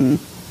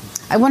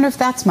 I wonder if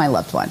that's my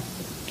loved one.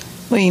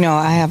 Well,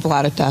 I have a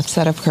lot of deaths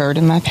that have occurred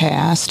in my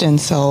past, and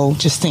so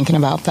just thinking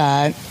about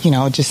that,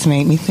 just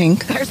made me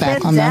think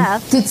back on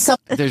them.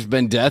 There's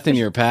been death in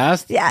your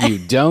past? Yeah. You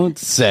don't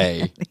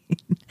say.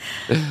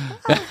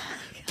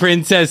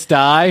 Princess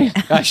Di?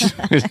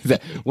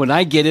 When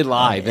I get it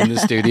live in the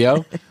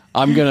studio,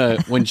 I'm going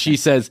to, when she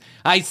says,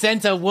 I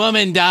sense a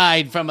woman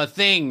died from a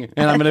thing,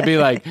 and I'm going to be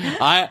like,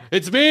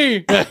 it's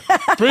me,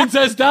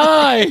 Princess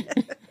Di.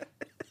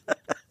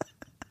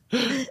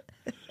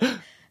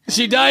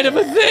 She died of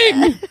a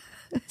thing.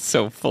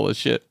 So full of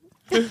shit.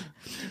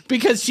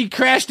 Because she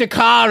crashed a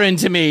car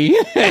into me.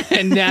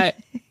 And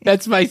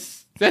that's the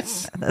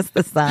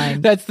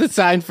sign. That's the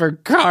sign for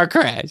car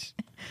crash.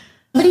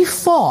 Did he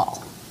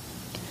fall?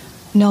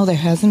 No, there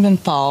hasn't been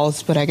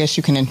falls, but I guess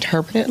you can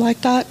interpret it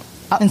like that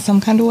in some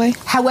kind of way.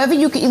 However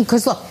you can,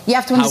 because look, you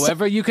have to understand.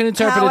 However you can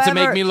interpret it to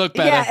make me look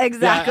better. Yeah,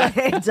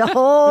 exactly.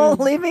 Don't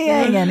leave me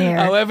hanging here.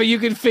 However you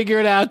can figure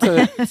it out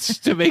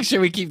to make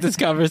sure we keep this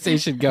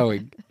conversation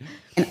going.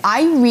 And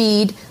I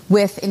read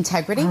with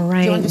integrity. All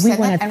right. We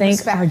want to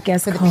thank our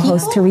guest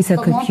co-host, Teresa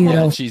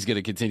Computo. She's going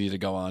to continue to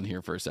go on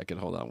here for a second.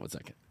 Hold on one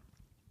second.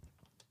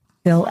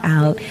 Fill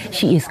out.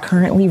 She is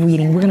currently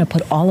reading. We're going to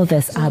put all of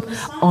this up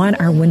on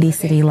our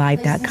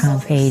WindyCityLive.com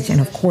page. And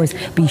of course,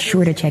 be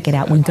sure to check it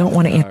out. We don't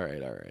want to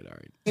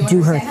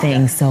do her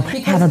thing. So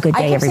have a good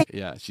day, everybody.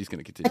 Yeah, she's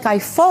going to continue. Like I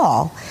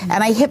fall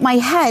and I hit my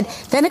head,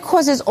 then it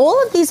causes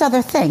all of these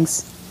other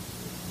things.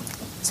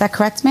 Is that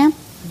correct, ma'am?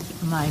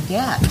 My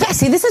God. Yeah,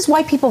 see, this is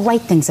why people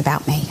write things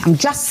about me. I'm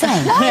just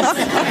saying.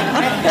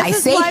 I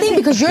say things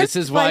because you're. This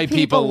is why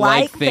people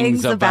like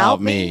things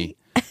about me.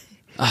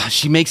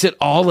 She makes it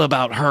all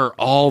about her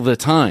all the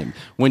time.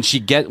 When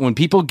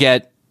people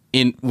get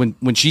in,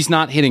 when she's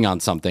not hitting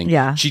on something,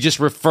 she just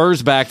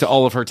refers back to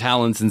all of her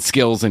talents and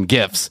skills and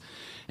gifts.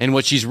 And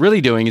what she's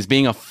really doing is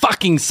being a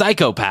fucking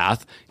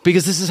psychopath,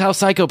 because this is how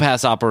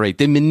psychopaths operate.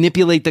 They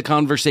manipulate the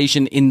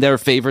conversation in their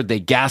favor. They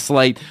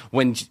gaslight.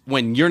 When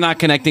you're not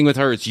connecting with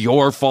her, it's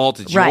your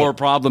fault. It's your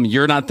problem.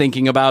 You're not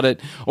thinking about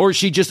it. Or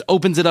she just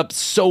opens it up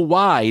so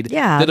wide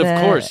that,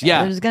 of course,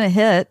 it was going to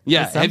hit.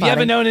 Yeah. Have you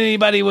ever known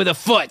anybody with a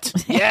foot?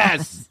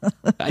 Yes.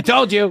 I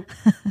told you.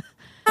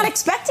 Not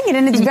expecting it,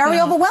 and it's very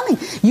overwhelming.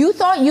 You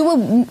thought you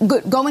were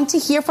going to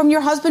hear from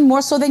your husband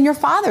more so than your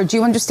father. Do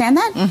you understand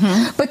that?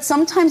 Mm-hmm. But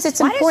sometimes it's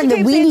important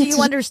that we need to. Do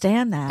you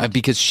understand that?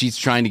 Because she's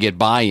trying to get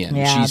buy-in.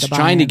 Yeah, she's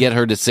trying to get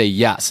her to say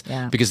yes.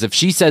 Yeah. Because if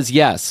she says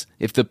yes,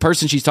 if the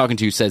person she's talking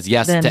to says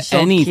yes then to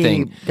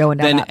anything,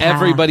 then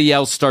everybody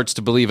else starts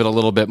to believe it a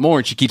little bit more,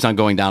 and she keeps on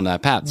going down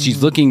that path. Mm-hmm.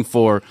 She's looking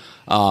for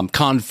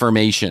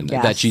confirmation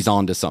that she's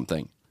onto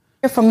something.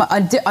 from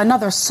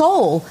another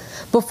soul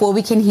before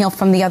we can heal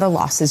from the other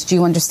losses. Do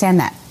you understand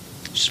that?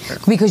 Sure.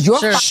 Because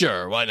your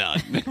Sure, why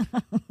not?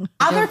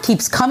 father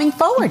keeps coming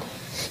forward.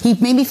 He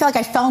made me feel like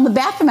I fell in the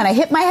bathroom and I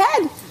hit my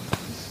head.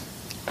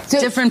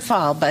 So, different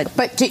fall,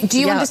 but do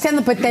you understand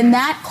that? But then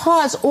that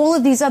caused all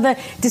of these other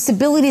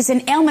disabilities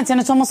and ailments, and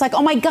it's almost like,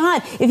 oh my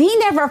God, if he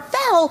never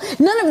fell,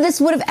 none of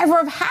this would have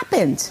ever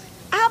happened.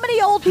 How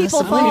many old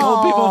people fall? How many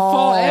old people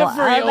fall?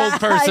 Every old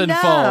person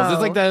falls.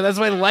 It's like that's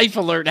why Life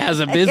Alert has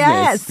a business.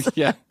 Yes.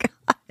 Yeah.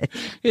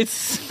 It's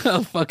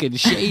so fucking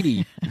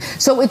shady.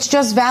 So it's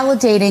just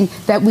validating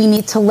that we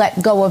need to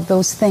let go of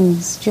those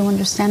things. Do you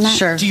understand that?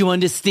 Sure. Do you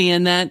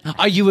understand that?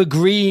 Are you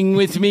agreeing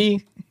with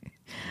me?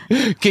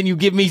 Can you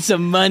give me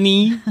some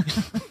money?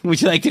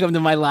 Would you like to come to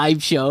my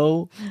live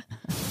show?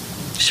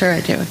 Sure,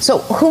 I do. So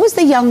who was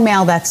the young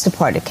male that's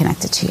departed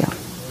connected to you?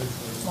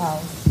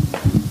 Wow.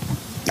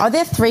 Are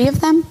there 3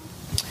 of them?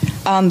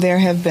 There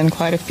have been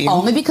quite a few.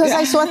 Only because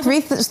I saw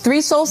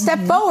three souls step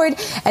forward,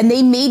 and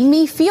they made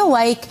me feel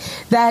like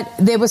that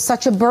there was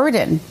such a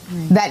burden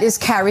that is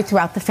carried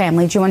throughout the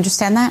family. Do you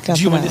understand that? Do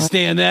you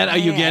understand that? Are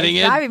you getting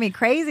it? Driving me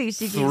crazy.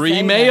 She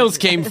 3 males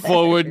came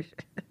forward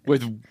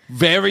with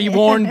very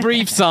worn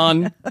briefs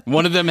on.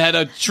 One of them had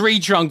a tree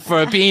trunk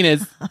for a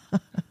penis.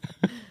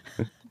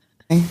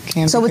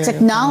 So it's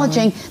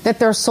acknowledging that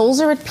their souls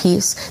are at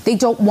peace. They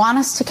don't want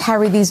us to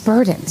carry these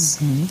burdens.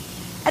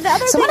 And the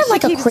other thing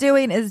she keeps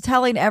doing is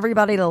telling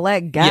everybody to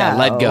let go. Yeah,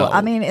 let go.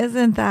 I mean,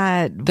 isn't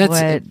that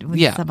what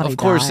yeah, somebody of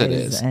course dies it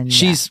is. and-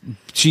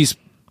 She's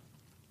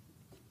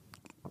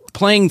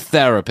playing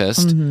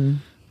therapist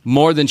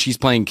more than she's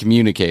playing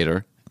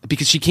communicator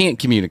because she can't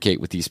communicate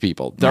with these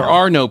people. There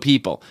are no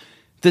people.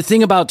 The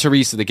thing about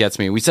Teresa that gets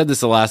me, we said this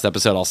the last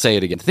episode, I'll say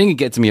it again. The thing that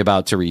gets me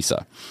about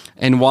Teresa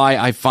and why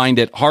I find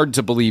it hard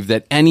to believe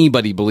that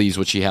anybody believes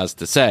what she has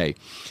to say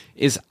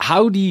is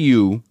how do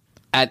you,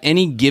 at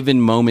any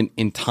given moment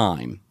in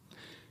time,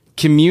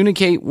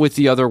 communicate with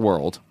the other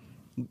world,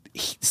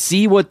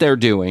 see what they're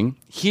doing,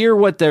 hear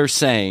what they're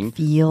saying,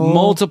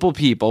 multiple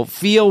people,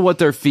 feel what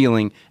they're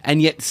feeling,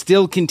 and yet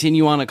still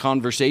continue on a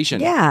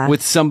conversation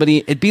with somebody.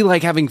 It'd be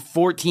like having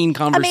 14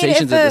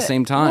 conversations at the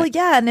same time. Well,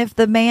 yeah, and if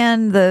the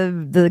man,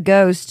 the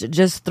ghost,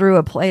 just threw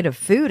a plate of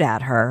food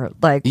at her,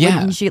 like,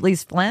 wouldn't she at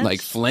least flinch?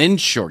 Like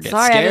flinch or get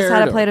Sorry, scared. I just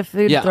had a plate of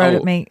food thrown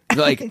at me.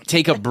 Like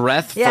take a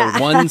breath for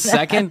 1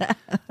 second.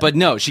 But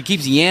no, she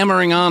keeps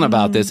yammering on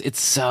about this.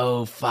 It's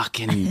so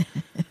fucking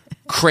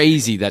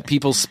crazy that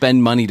people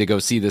spend money to go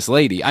see this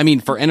lady. I mean,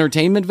 for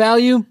entertainment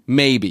value,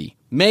 maybe.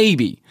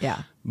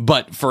 Yeah.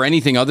 But for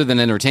anything other than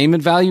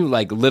entertainment value,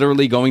 like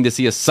literally going to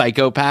see a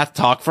psychopath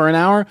talk for an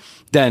hour,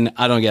 then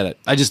I don't get it.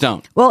 I just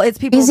don't. Well, it's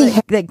people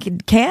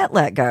that can't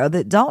let go,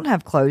 that don't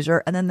have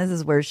closure, and then this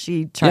is where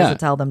she tries to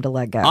tell them to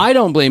let go. I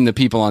don't blame the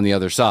people on the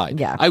other side.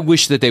 Yeah. I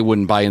wish that they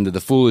wouldn't buy into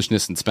the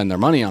foolishness and spend their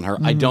money on her.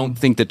 I don't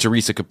think that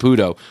Teresa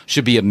Caputo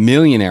should be a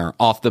millionaire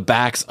off the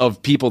backs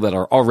of people that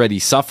are already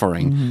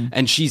suffering,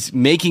 and she's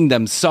making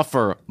them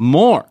suffer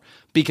more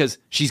because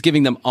she's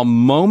giving them a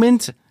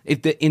moment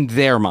in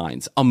their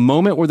minds, a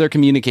moment where they're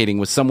communicating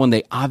with someone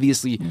they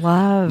obviously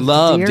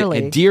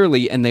loved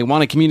dearly, and they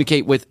want to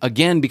communicate with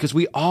again because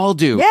we all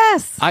do.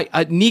 Yes.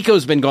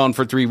 Nico's been gone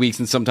for 3 weeks,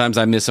 and sometimes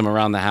I miss him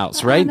around the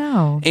house, right? I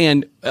know.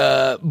 And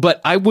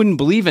but I wouldn't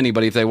believe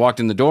anybody if they walked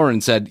in the door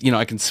and said,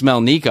 I can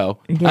smell Nico.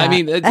 Yeah. I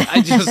mean,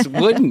 I just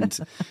wouldn't.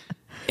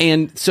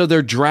 And so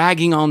they're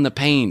dragging on the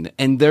pain,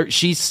 and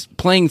she's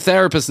playing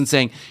therapist and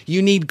saying,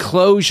 you need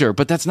closure,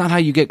 but that's not how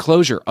you get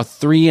closure. A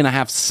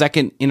 3.5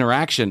 second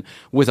interaction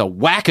with a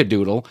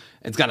wackadoodle,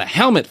 it's got a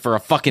helmet for a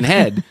fucking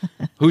head,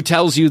 who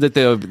tells you that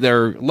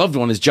their loved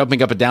one is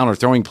jumping up and down or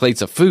throwing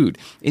plates of food.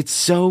 It's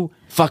so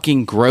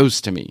fucking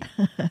gross to me.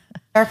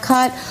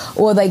 Haircut,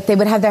 or like they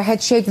would have their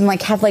head shaved and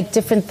like have like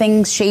different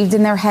things shaved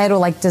in their head or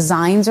like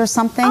designs or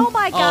something. Oh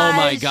my God. Oh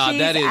my God,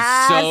 that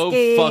is so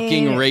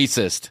fucking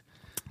racist.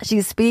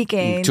 She's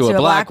speaking to a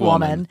black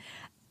woman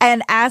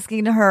and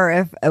asking her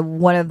if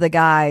one of the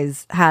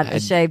guys had a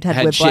shaved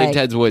head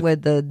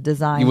with the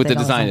design. With the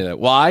design in it.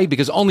 Why?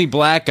 Because only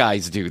black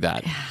guys do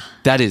that.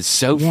 That is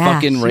so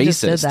fucking racist.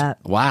 Just did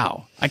that.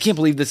 Wow. I can't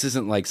believe this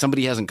isn't like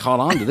somebody hasn't caught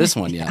on to this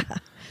one yet.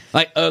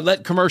 Like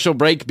let commercial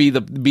break be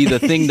the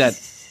thing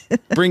that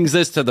brings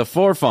this to the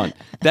forefront.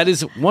 That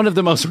is one of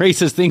the most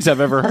racist things I've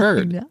ever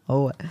heard.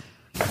 Oh.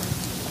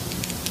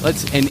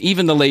 And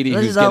even the lady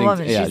who's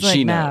getting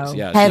she knows.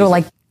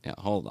 No. Yeah,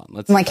 hold on.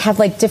 Let's like have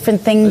like different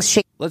things.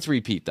 Let's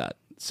repeat that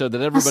so that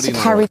everybody in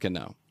the world can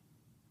know.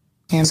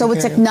 So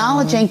it's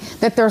acknowledging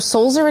that their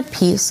souls are at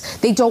peace.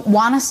 They don't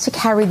want us to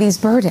carry these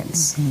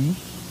burdens.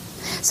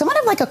 Someone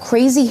have like a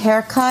crazy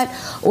haircut,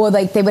 or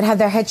like they would have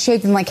their head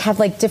shaved and like have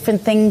like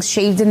different things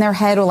shaved in their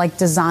head or like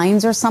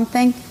designs or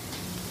something.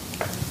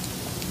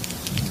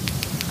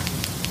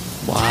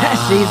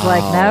 Wow. She's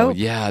like, no.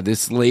 Yeah,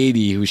 this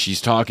lady who she's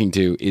talking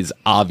to is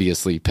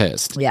obviously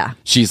pissed. Yeah.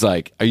 She's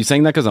like, are you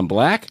saying that because I'm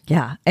black?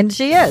 Yeah. And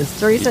she is.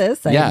 Teresa is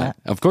saying that.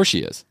 Yeah, of course she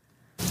is.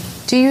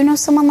 Do you know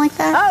someone like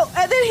that? Oh,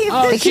 and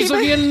then she's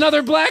looking at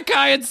another black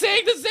guy and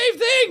saying the same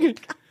thing.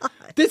 God.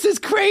 This is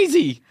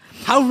crazy.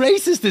 How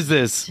racist is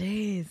this?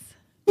 Jeez.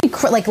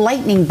 Like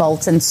lightning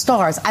bolts and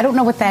stars. I don't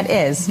know what that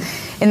is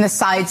in the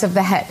sides of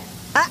the head.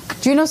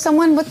 Do you know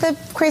someone with the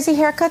crazy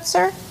haircut,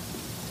 sir?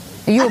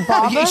 Are you a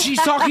barber? She's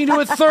talking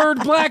to a third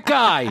black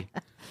guy.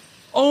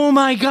 Oh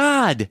my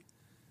God.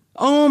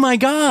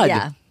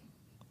 Yeah.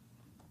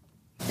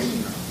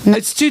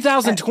 It's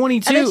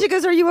 2022. And then she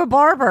goes, "Are you a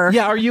barber?"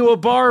 Yeah, are you a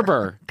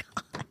barber?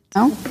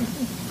 No.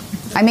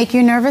 I make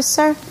you nervous,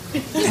 sir?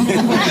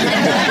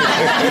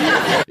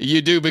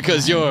 You do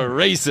because you're a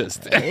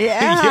racist. Yeah.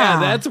 Yeah,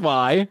 that's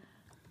why.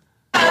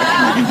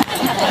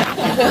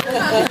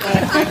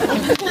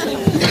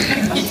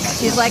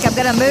 She's like, I'm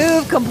going to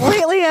move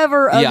completely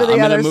over the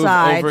other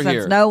side since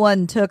here. No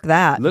one took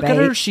that. Look at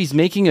her. She's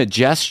making a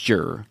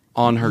gesture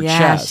on her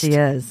chest. Yeah, she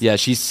is. Yeah,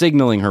 she's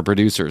signaling her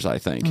producers, I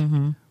think.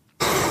 Mm-hmm.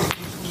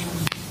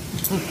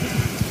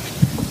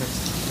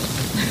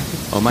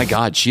 Oh my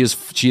God, she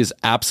is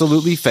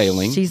absolutely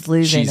failing. She's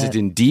losing She's it.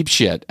 in deep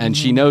shit, and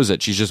she knows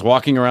it. She's just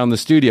walking around the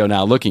studio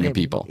now looking at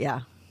people.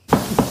 Yeah.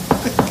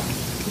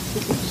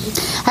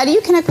 How do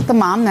you connect with the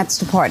mom that's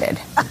departed?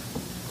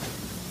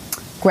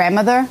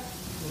 Grandmother?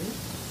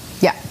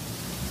 Yeah.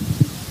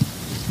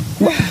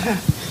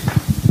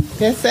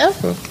 Yes,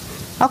 several.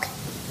 Okay.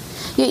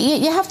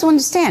 You have to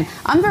understand,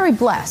 I'm very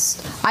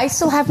blessed. I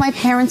still have my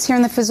parents here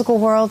in the physical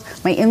world.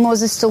 My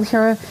in-laws are still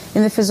here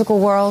in the physical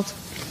world.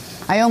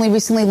 I only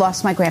recently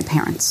lost my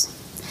grandparents.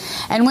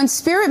 And when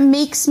spirit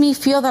makes me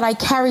feel that I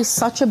carry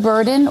such a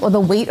burden or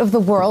the weight of the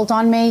world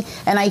on me,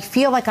 and I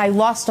feel like I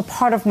lost a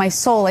part of my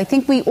soul, I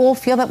think we all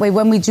feel that way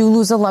when we do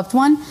lose a loved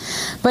one.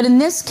 But in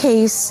this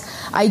case,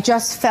 I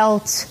just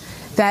felt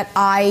that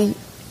I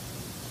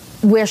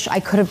wish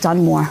I could have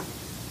done more.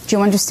 Do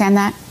you understand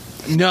that?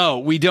 No,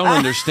 we don't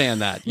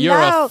understand that. You're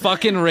a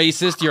fucking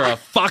racist, you're a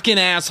fucking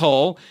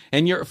asshole,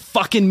 and you're a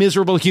fucking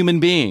miserable human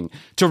being.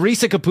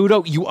 Teresa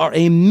Caputo, you are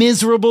a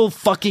miserable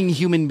fucking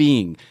human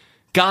being.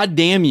 God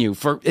damn you.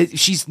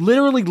 She's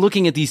literally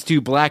looking at these two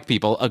black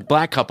people, a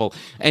black couple,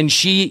 and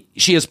she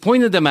has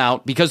pointed them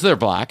out because they're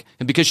black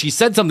and because she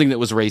said something that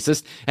was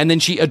racist, and then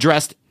she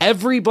addressed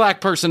every black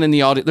person in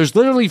the audience. There's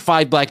literally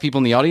 5 black people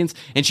in the audience,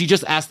 and she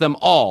just asked them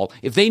all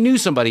if they knew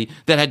somebody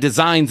that had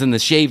designs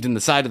shaved in the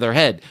side of their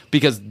head,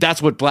 because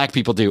that's what black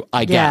people do,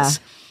 I guess.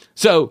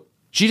 So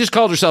she just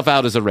called herself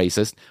out as a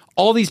racist.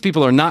 All these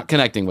people are not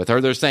connecting with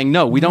her. They're saying,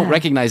 no, we don't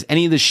recognize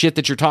any of the shit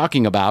that you're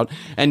talking about.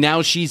 And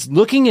now she's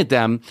looking at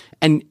them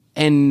and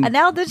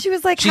now that she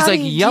was like, she's like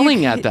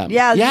yelling at them.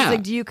 Yeah. She's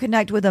like, do you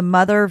connect with a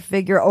mother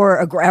figure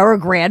or a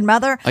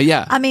grandmother?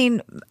 Yeah. I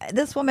mean,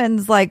 this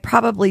woman's like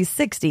probably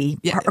 60.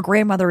 Yeah. Her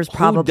grandmother is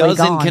probably Who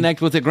doesn't gone.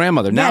 connect with a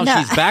grandmother? Now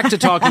she's back to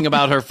talking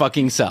about her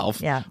fucking self.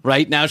 Yeah.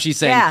 Right? Now she's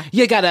saying,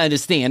 you got to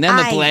understand,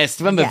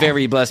 I'm a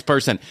very blessed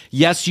person.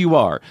 Yes, you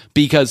are.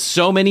 Because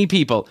so many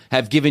people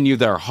have given you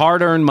their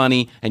hard-earned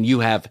money and you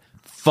have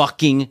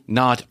fucking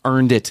not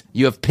earned it.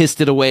 You have pissed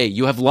it away.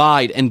 You have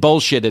lied and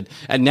bullshitted.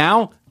 And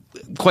now,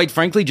 quite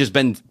frankly, just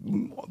been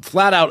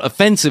flat out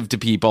offensive to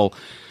people.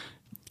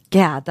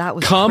 Yeah, that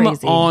was Come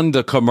crazy. on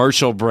the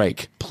commercial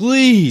break.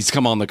 Please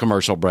come on the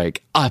commercial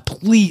break.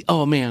 Please.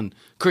 Oh, man.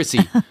 Chrissy,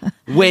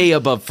 way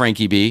above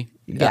Frankie B.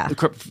 Yeah.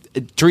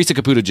 Teresa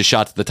Caputo just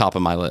shot to the top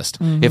of my list.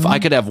 Mm-hmm. If I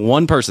could have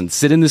one person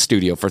sit in the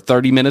studio for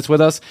 30 minutes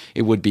with us,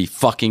 it would be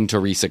fucking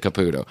Teresa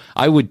Caputo.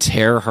 I would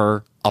tear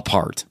her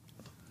apart.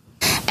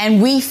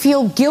 And we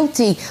feel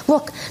guilty.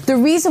 Look, the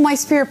reason why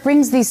Spirit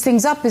brings these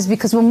things up is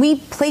because when we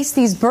place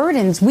these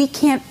burdens, we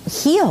can't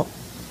heal.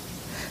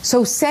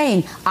 So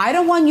saying, I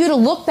don't want you to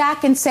look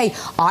back and say,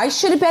 I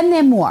should have been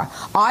there more.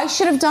 I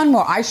should have done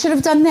more. I should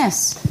have done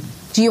this.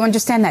 Do you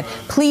understand that?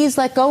 Please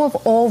let go of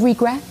all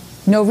regret.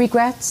 No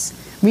regrets.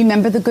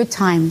 Remember the good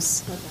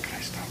times.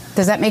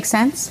 Does that make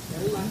sense?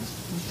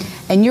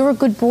 And you're a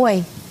good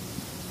boy.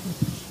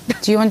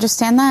 Do you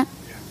understand that?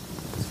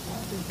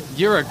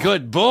 You're a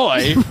good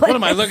boy. What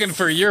am I looking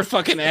for? Your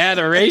fucking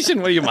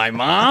adoration? What are you, my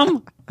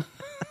mom?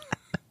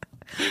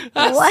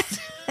 What?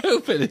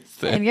 Stupid is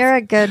this? And you're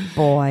a good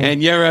boy.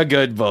 And you're a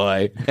good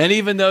boy. And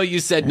even though you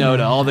said no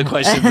to all the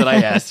questions that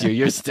I asked you,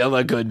 you're still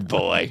a good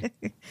boy.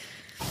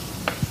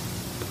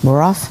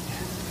 We're off?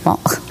 Well,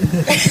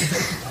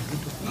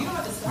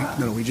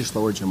 no, we just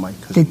lowered your mic.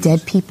 The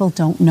dead people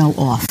don't know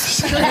off.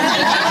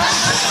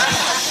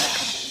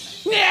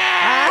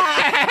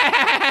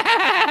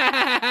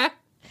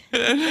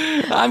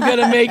 I'm going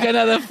to make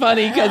another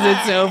funny because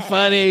it's so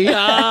funny.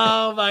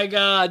 Oh, my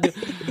God.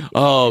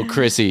 Oh,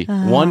 Chrissy,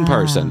 one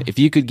person. If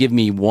you could give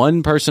me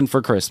one person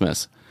for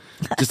Christmas,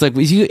 just like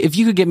if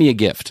you could get me a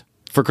gift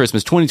for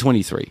Christmas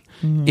 2023,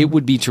 it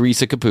would be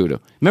Teresa Caputo.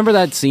 Remember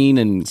that scene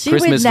in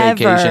Christmas Vacation?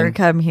 She would never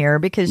come here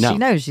because she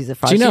knows she's a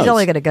fraud. She's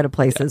only going to go to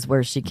places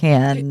where she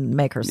can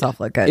make herself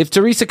look good. If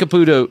Teresa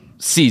Caputo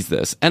sees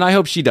this, and I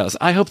hope she does,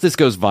 I hope this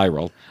goes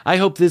viral. I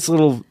hope this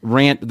little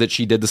rant that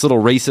she did, this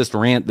little racist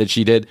rant that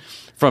she did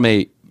from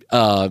a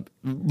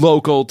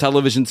local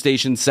television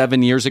station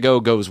 7 years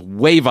ago goes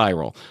way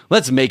viral.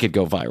 Let's make it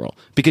go viral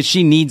because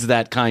she needs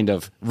that kind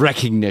of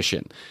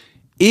recognition.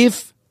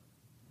 If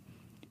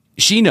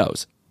she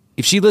knows,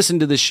 if she listened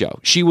to this show,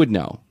 she would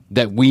know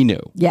that we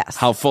knew. Yes.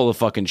 How full of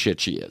fucking shit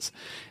she is.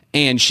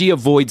 And she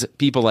avoids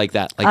people like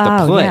that, like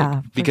the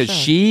plague, because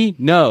she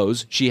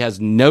knows she has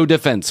no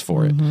defense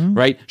for it,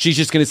 right? She's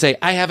just going to say,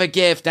 I have a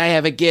gift. I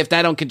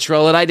don't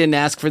control it. I didn't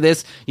ask for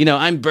this.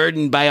 I'm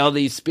burdened by all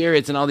these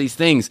spirits and all these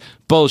things.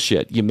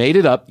 Bullshit. You made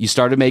it up. You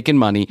started making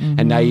money.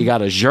 And now you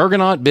got a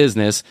Juggernaut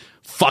business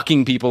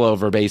fucking people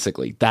over,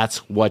 basically. That's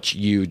what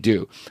you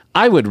do.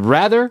 I would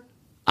rather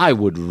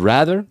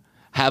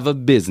have a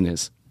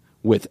business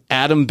with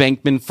Adam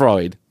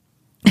Bankman-Fried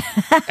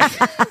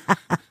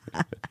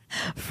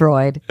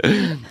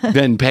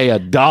then pay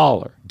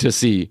 $1 to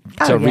see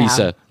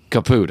Teresa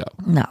Caputo.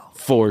 No.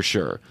 For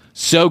sure.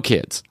 So,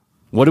 kids,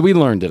 what did we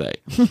learn today?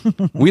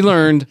 We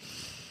learned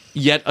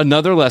yet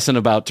another lesson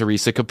about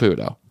Teresa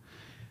Caputo.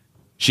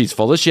 She's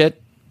full of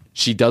shit.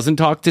 She doesn't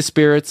talk to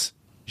spirits.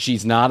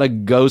 She's not a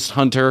ghost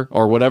hunter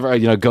or whatever,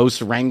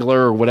 ghost wrangler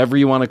or whatever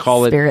you want to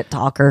call it. Spirit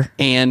talker.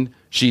 And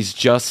she's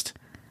just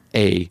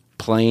a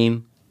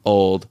plain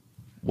old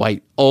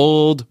white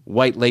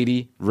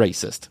lady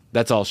racist.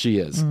 That's all she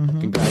is.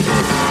 Congratulations.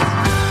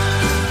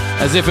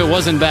 As if it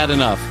wasn't bad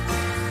enough.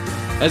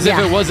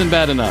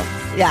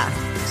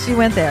 Yeah, she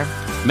went there.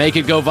 Make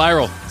it go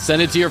viral.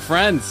 Send it to your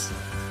friends.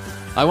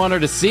 I want her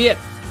to see it.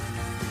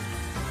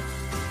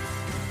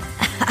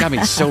 Got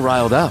me so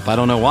riled up. I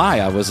don't know why.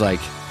 I was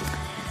like,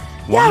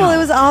 wow. Yeah, well, it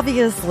was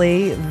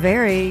obviously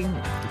very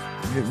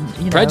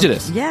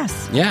prejudice.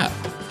 Yes. Yeah.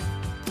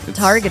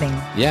 Targeting.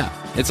 Yeah.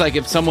 It's like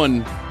if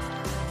someone...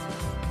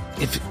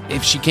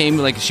 If she came,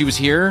 like she was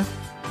here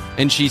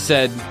and she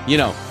said,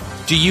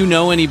 do you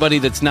know anybody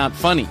that's not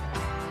funny?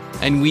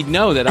 And we'd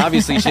know that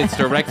obviously shit's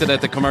directed at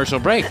the commercial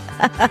break.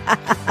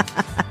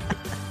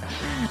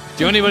 Do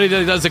you know anybody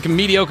that does a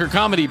mediocre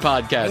comedy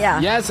podcast? Yeah.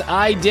 Yes,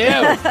 I do.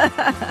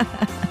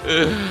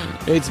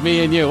 It's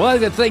me and you. Well,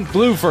 I thank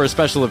Blue for a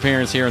special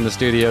appearance here in the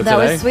studio today. That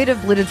was sweet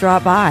of Blue to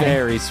drop by.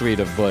 Very sweet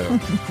of Blue. I'm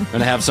going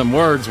to have some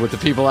words with the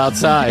people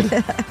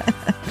outside.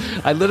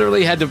 I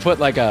literally had to put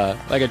like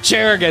a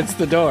chair against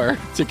the door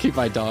to keep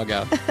my dog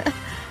out.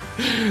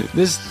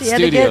 This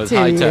studio is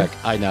high tech.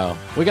 I know.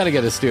 We got to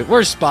get a studio.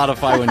 Where's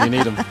Spotify when you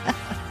need them?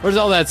 Where's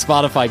all that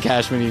Spotify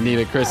cash when you need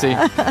it, Chrissy?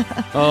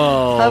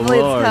 Oh, hopefully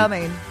Lord. It's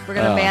coming. We're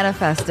going to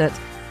manifest it.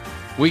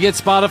 We get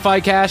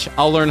Spotify cash,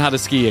 I'll learn how to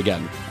ski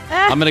again.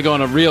 I'm going to go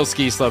on a real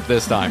ski slope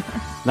this time.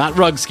 Not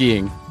rug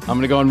skiing. I'm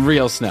going to go on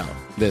real snow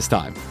this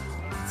time.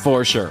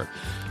 For sure.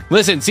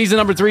 Listen, season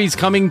number 3 is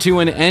coming to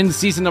an end.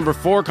 Season number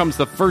 4 comes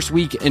the first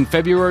week in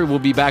February. We'll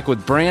be back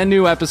with brand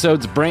new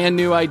episodes, brand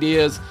new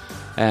ideas,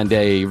 and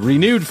a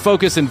renewed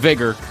focus and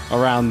vigor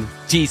around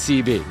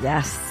TCB.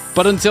 Yes.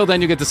 But until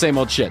then, you get the same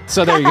old shit.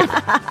 So there you go.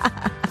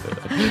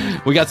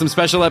 We got some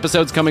special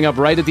episodes coming up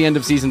right at the end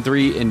of season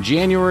 3 in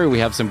January. We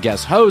have some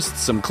guest hosts,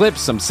 some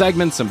clips, some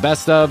segments, some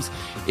best ofs.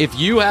 If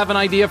you have an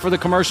idea for the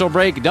commercial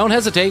break, don't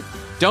hesitate.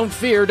 Don't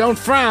fear. Don't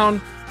frown.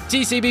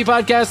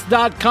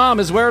 TCBpodcast.com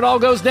is where it all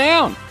goes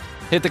down.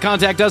 Hit the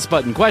Contact Us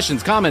button.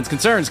 Questions, comments,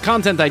 concerns,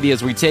 content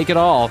ideas. We take it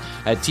all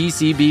at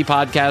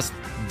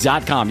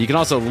TCBpodcast.com. You can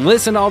also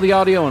listen to all the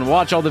audio and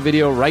watch all the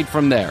video right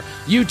from there.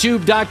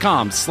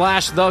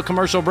 YouTube.com/The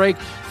Commercial Break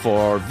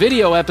for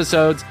video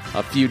episodes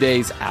a few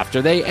days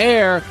after they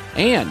air.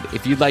 And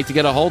if you'd like to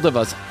get a hold of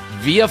us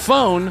via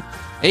phone,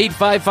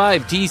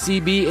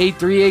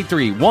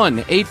 855-TCB-8383.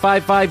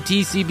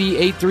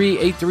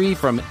 1-855-TCB-8383.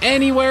 From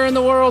anywhere in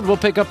the world, we'll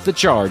pick up the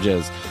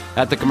charges.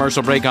 At The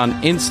Commercial Break on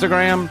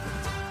Instagram.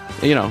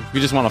 You know, if you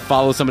just want to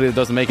follow somebody that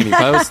doesn't make any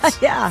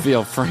posts, yeah,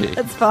 feel free.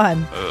 It's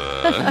fun.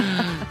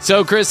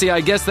 So, Chrissy,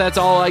 I guess that's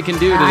all I can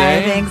do today.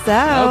 I think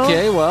so.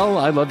 Okay, well,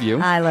 I love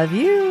you. I love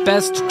you.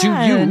 Best to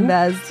you. And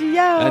best to you.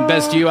 And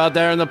best to you out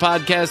there in the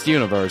podcast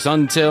universe.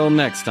 Until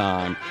next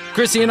time.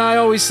 Chrissy and I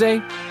always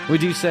say, we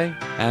do say,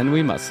 and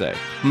we must say,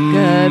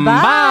 goodbye.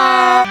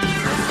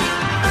 Bye.